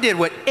 So I did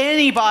what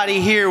anybody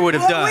here would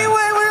have done.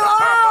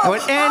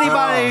 What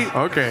anybody.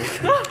 Okay.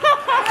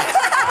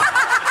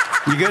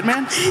 You good,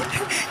 man?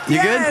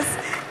 You good?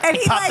 And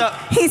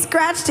he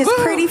scratched his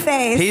pretty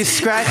face. He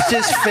scratched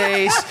his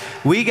face.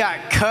 We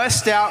got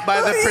cussed out by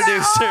the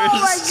producers.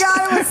 Oh my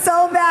God, it was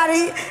so bad.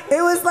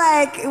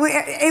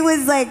 It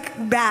was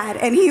bad.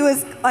 And he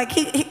was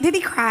did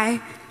he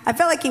cry? I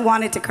felt like he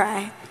wanted to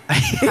cry.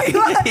 He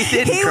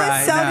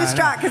was so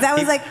distraught because that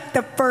was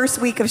the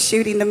first week of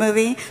shooting the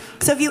movie.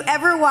 So if you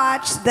ever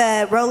watch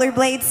the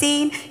rollerblade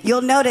scene,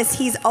 you'll notice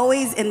he's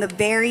always in the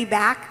very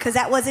back because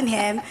that wasn't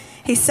him.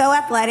 He's so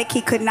athletic, he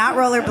could not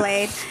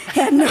rollerblade. He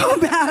had no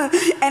balance,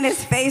 and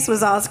his face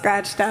was all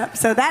scratched up.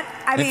 So that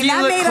if you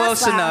look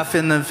close enough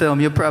in the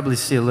film, you'll probably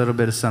see a little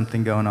bit of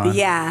something going on.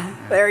 Yeah,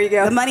 there you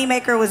go. The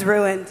moneymaker was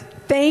ruined.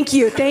 Thank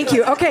you.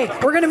 Okay,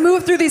 we're gonna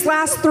move through these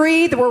last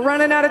 3. We're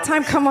running out of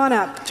time. Come on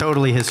up.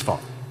 Totally his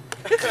fault.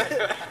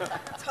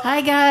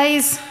 Hi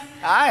guys.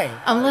 Hi.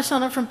 I'm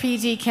LaShawna from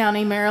PG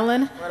County,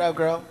 Maryland. What up,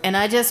 girl? And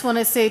I just want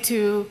to say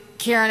to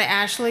Karan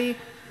Ashley,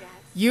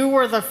 you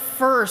were the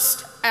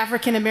first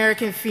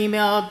African-American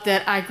female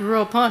that I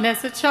grew up on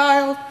as a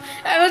child.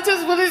 And I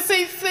just want to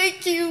say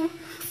thank you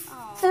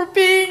for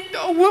being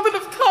a woman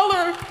of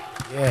color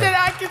that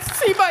I can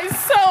see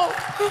myself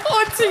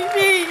on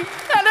TV.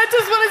 And I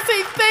just want to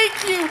say thank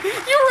you.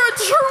 You were a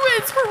true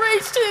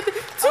inspiration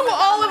to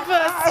all of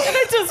us. And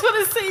I just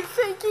want to say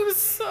thank you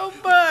so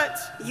much.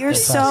 You're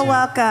so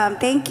welcome.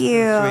 Thank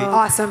you.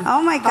 Awesome.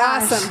 Oh my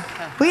gosh. Awesome.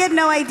 We had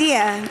no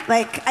idea.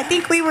 I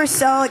think we were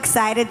so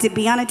excited to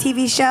be on a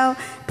TV show,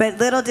 but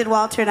little did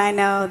Walter and I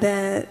know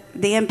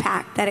the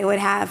impact that it would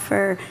have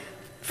for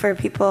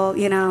people,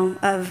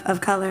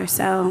 of color.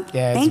 So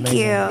thank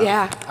you.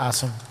 Yeah.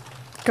 Awesome.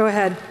 Go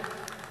ahead.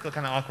 I feel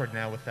kind of awkward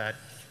now with that.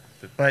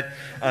 But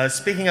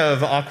speaking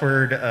of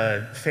awkward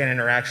fan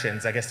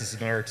interactions, I guess this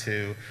is more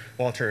to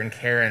Walter and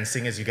Karen,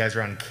 seeing as you guys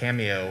are on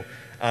Cameo.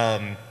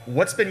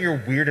 What's been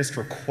your weirdest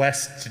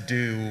request to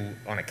do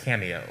on a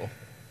Cameo?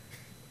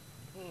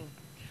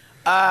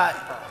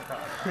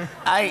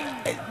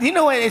 You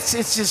know what?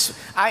 It's just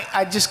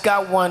I just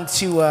got one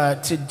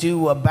to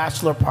do a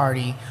bachelor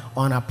party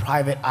on a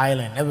private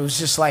island. It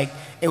was like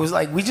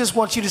we just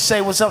want you to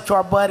say what's up to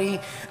our buddy.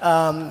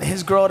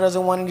 His girl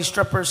doesn't want any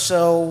strippers,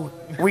 so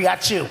we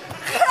got you.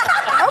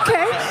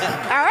 Okay.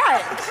 All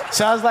right.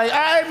 So I was like, all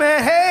right,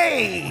 man.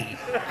 Hey,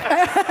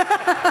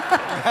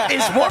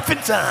 it's morphin'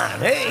 time.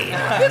 Hey.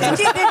 Did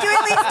you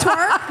at least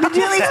twerk? Did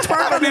you at least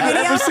twerk on the video?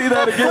 Never see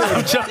that again.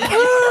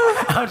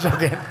 I'm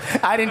joking.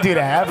 I didn't do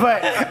that,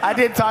 but I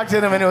did talk to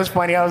them, and it was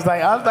funny. I was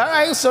like, all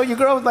right, so your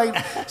girl was like,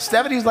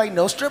 Stephanie's like,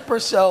 no stripper,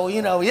 so,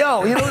 you know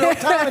what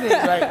time it is,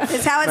 right?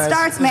 It's how it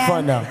starts, man.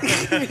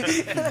 It's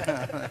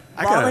fun, though.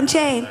 Ball and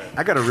chain.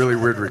 I got a really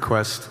weird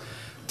request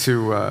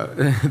to,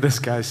 this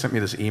guy sent me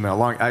this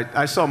email.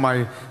 I saw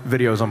my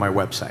videos on my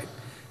website,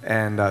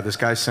 and this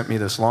guy sent me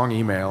this long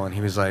email, and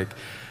he was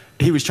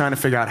trying to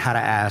figure out how to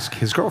ask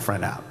his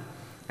girlfriend out.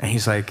 And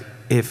he's like,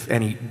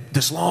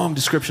 this long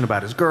description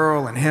about his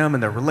girl and him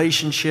and their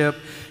relationship,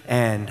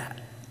 and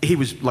he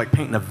was like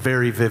painting a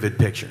very vivid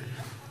picture.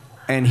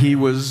 And he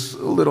was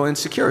a little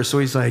insecure, so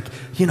he's like,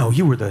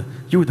 you were the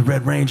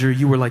Red Ranger,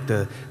 you were like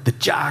the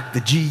jock,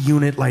 the G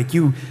unit, like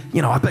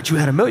I bet you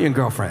had 1 million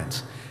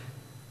girlfriends.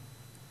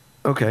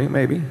 Okay,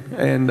 maybe.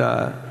 And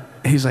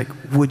he's like,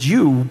 would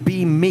you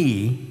be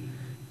me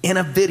in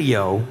a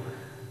video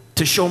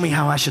to show me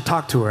how I should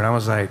talk to her? And I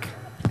was like,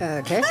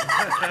 okay.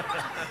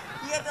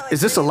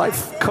 Is this a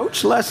life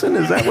coach lesson?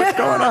 Is that what's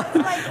going on?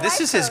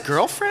 This is his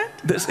girlfriend?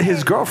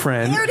 His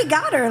girlfriend. He already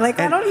got her. Like,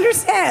 I don't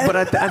understand.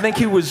 But I think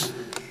he was,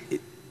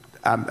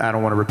 I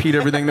don't want to repeat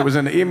everything that was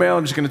in the email.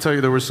 I'm just going to tell you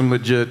there were some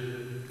legit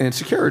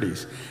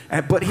insecurities.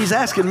 But he's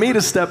asking me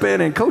to step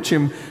in and coach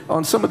him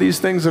on some of these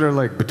things that are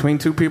like between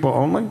two people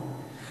only.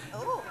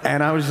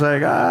 And I was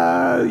like,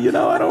 I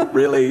don't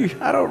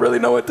really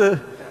know what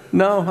to.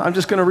 No, I'm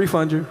just going to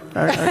refund you.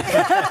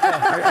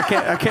 I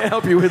can't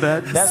help you with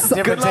that. That's a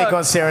different take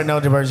on Sarah No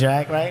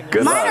Jack, right?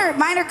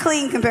 Mine are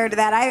clean compared to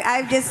that.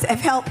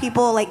 I've helped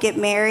people like get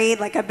married.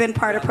 Like I've been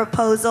part of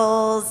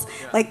proposals.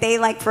 Like they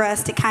like for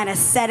us to kind of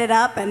set it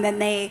up, and then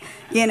they,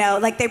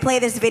 like they play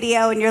this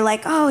video, and you're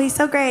like, oh, he's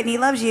so great, and he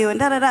loves you, and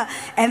da da da.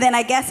 And then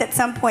I guess at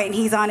some point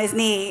he's on his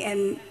knee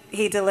and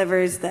he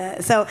delivers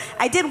So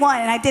I did one,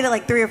 and I did it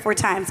like 3 or 4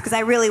 times because I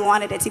really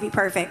wanted it to be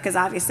perfect because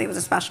obviously it was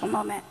a special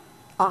moment.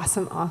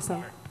 Awesome.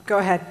 Go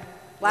ahead.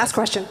 Last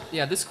question.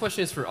 Yeah, this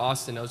question is for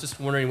Austin. I was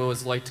just wondering what it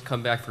was like to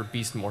come back for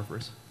Beast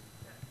Morphers.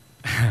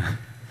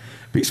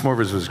 Beast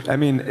Morphers was,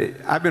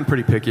 I've been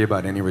pretty picky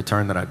about any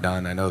return that I've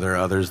done. I know there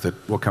are others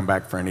that will come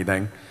back for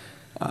anything.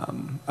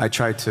 I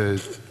try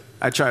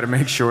to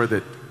make sure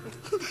that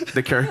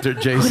the character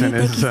Jason Who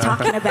do you think he's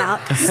talking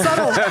about?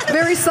 Subtle,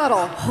 very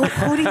subtle.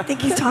 Who do you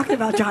think he's talking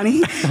about,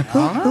 Johnny?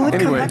 Who would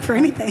come back for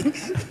anything?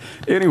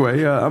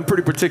 Anyway, I'm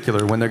pretty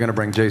particular when they're going to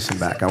bring Jason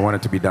back. I want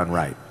it to be done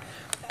right.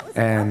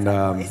 And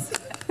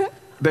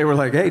they were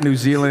like, hey, New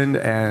Zealand,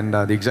 and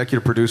the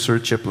executive producer,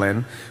 Chip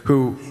Lynn,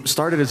 who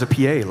started as a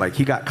PA, like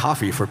he got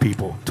coffee for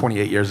people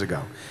 28 years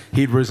ago.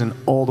 He'd risen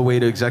all the way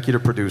to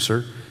executive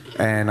producer,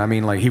 and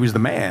he was the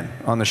man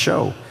on the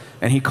show.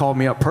 And he called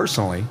me up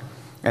personally,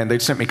 and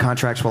they'd sent me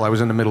contracts while I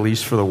was in the Middle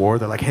East for the war.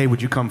 They're like, hey,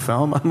 would you come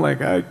film? I'm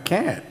like, I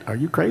can't. Are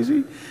you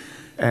crazy?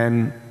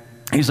 And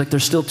he's like,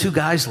 there's still 2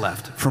 guys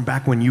left from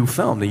back when you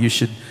filmed that you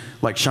should,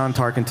 like Sean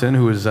Tarkenton,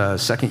 who was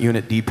second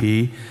unit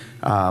DP,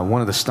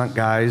 one of the stunt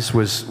guys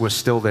was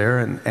still there,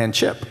 and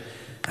Chip.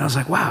 And I was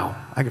like, wow,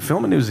 I could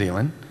film in New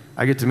Zealand.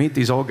 I get to meet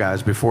these old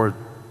guys before,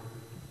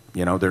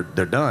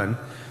 they're done.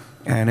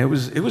 And it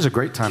was a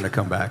great time to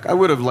come back. I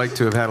would have liked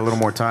to have had a little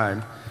more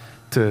time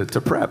to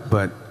prep,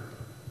 but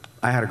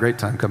I had a great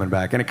time coming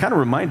back. And it kind of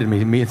reminded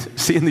me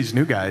seeing these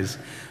new guys.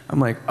 I'm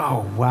like,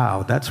 oh,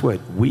 wow, that's what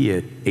we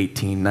at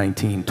 18,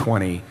 19,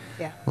 20,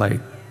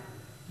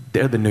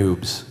 they're the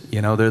noobs.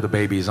 They're the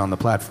babies on the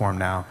platform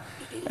now.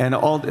 And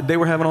they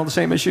were having all the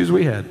same issues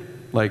we had.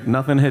 Like,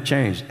 nothing had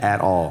changed at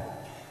all.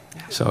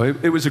 So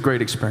it was a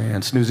great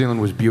experience. New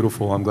Zealand was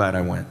beautiful. I'm glad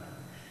I went.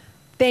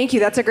 Thank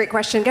you. That's a great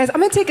question. Guys, I'm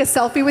going to take a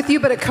selfie with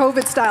you, but a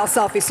COVID-style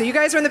selfie. So you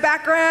guys are in the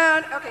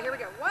background. Okay, here we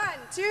go. 1,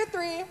 2,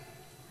 3.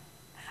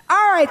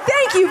 All right,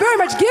 thank you very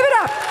much. Give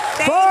it up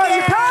for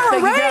the Power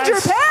Ranger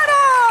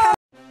panel.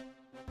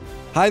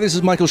 Hi, this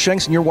is Michael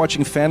Shanks, and you're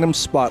watching Fandom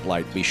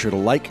Spotlight. Be sure to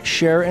like,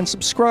 share, and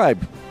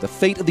subscribe. The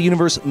fate of the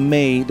universe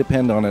may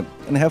depend on it.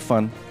 And have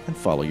fun and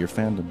follow your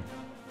fandom.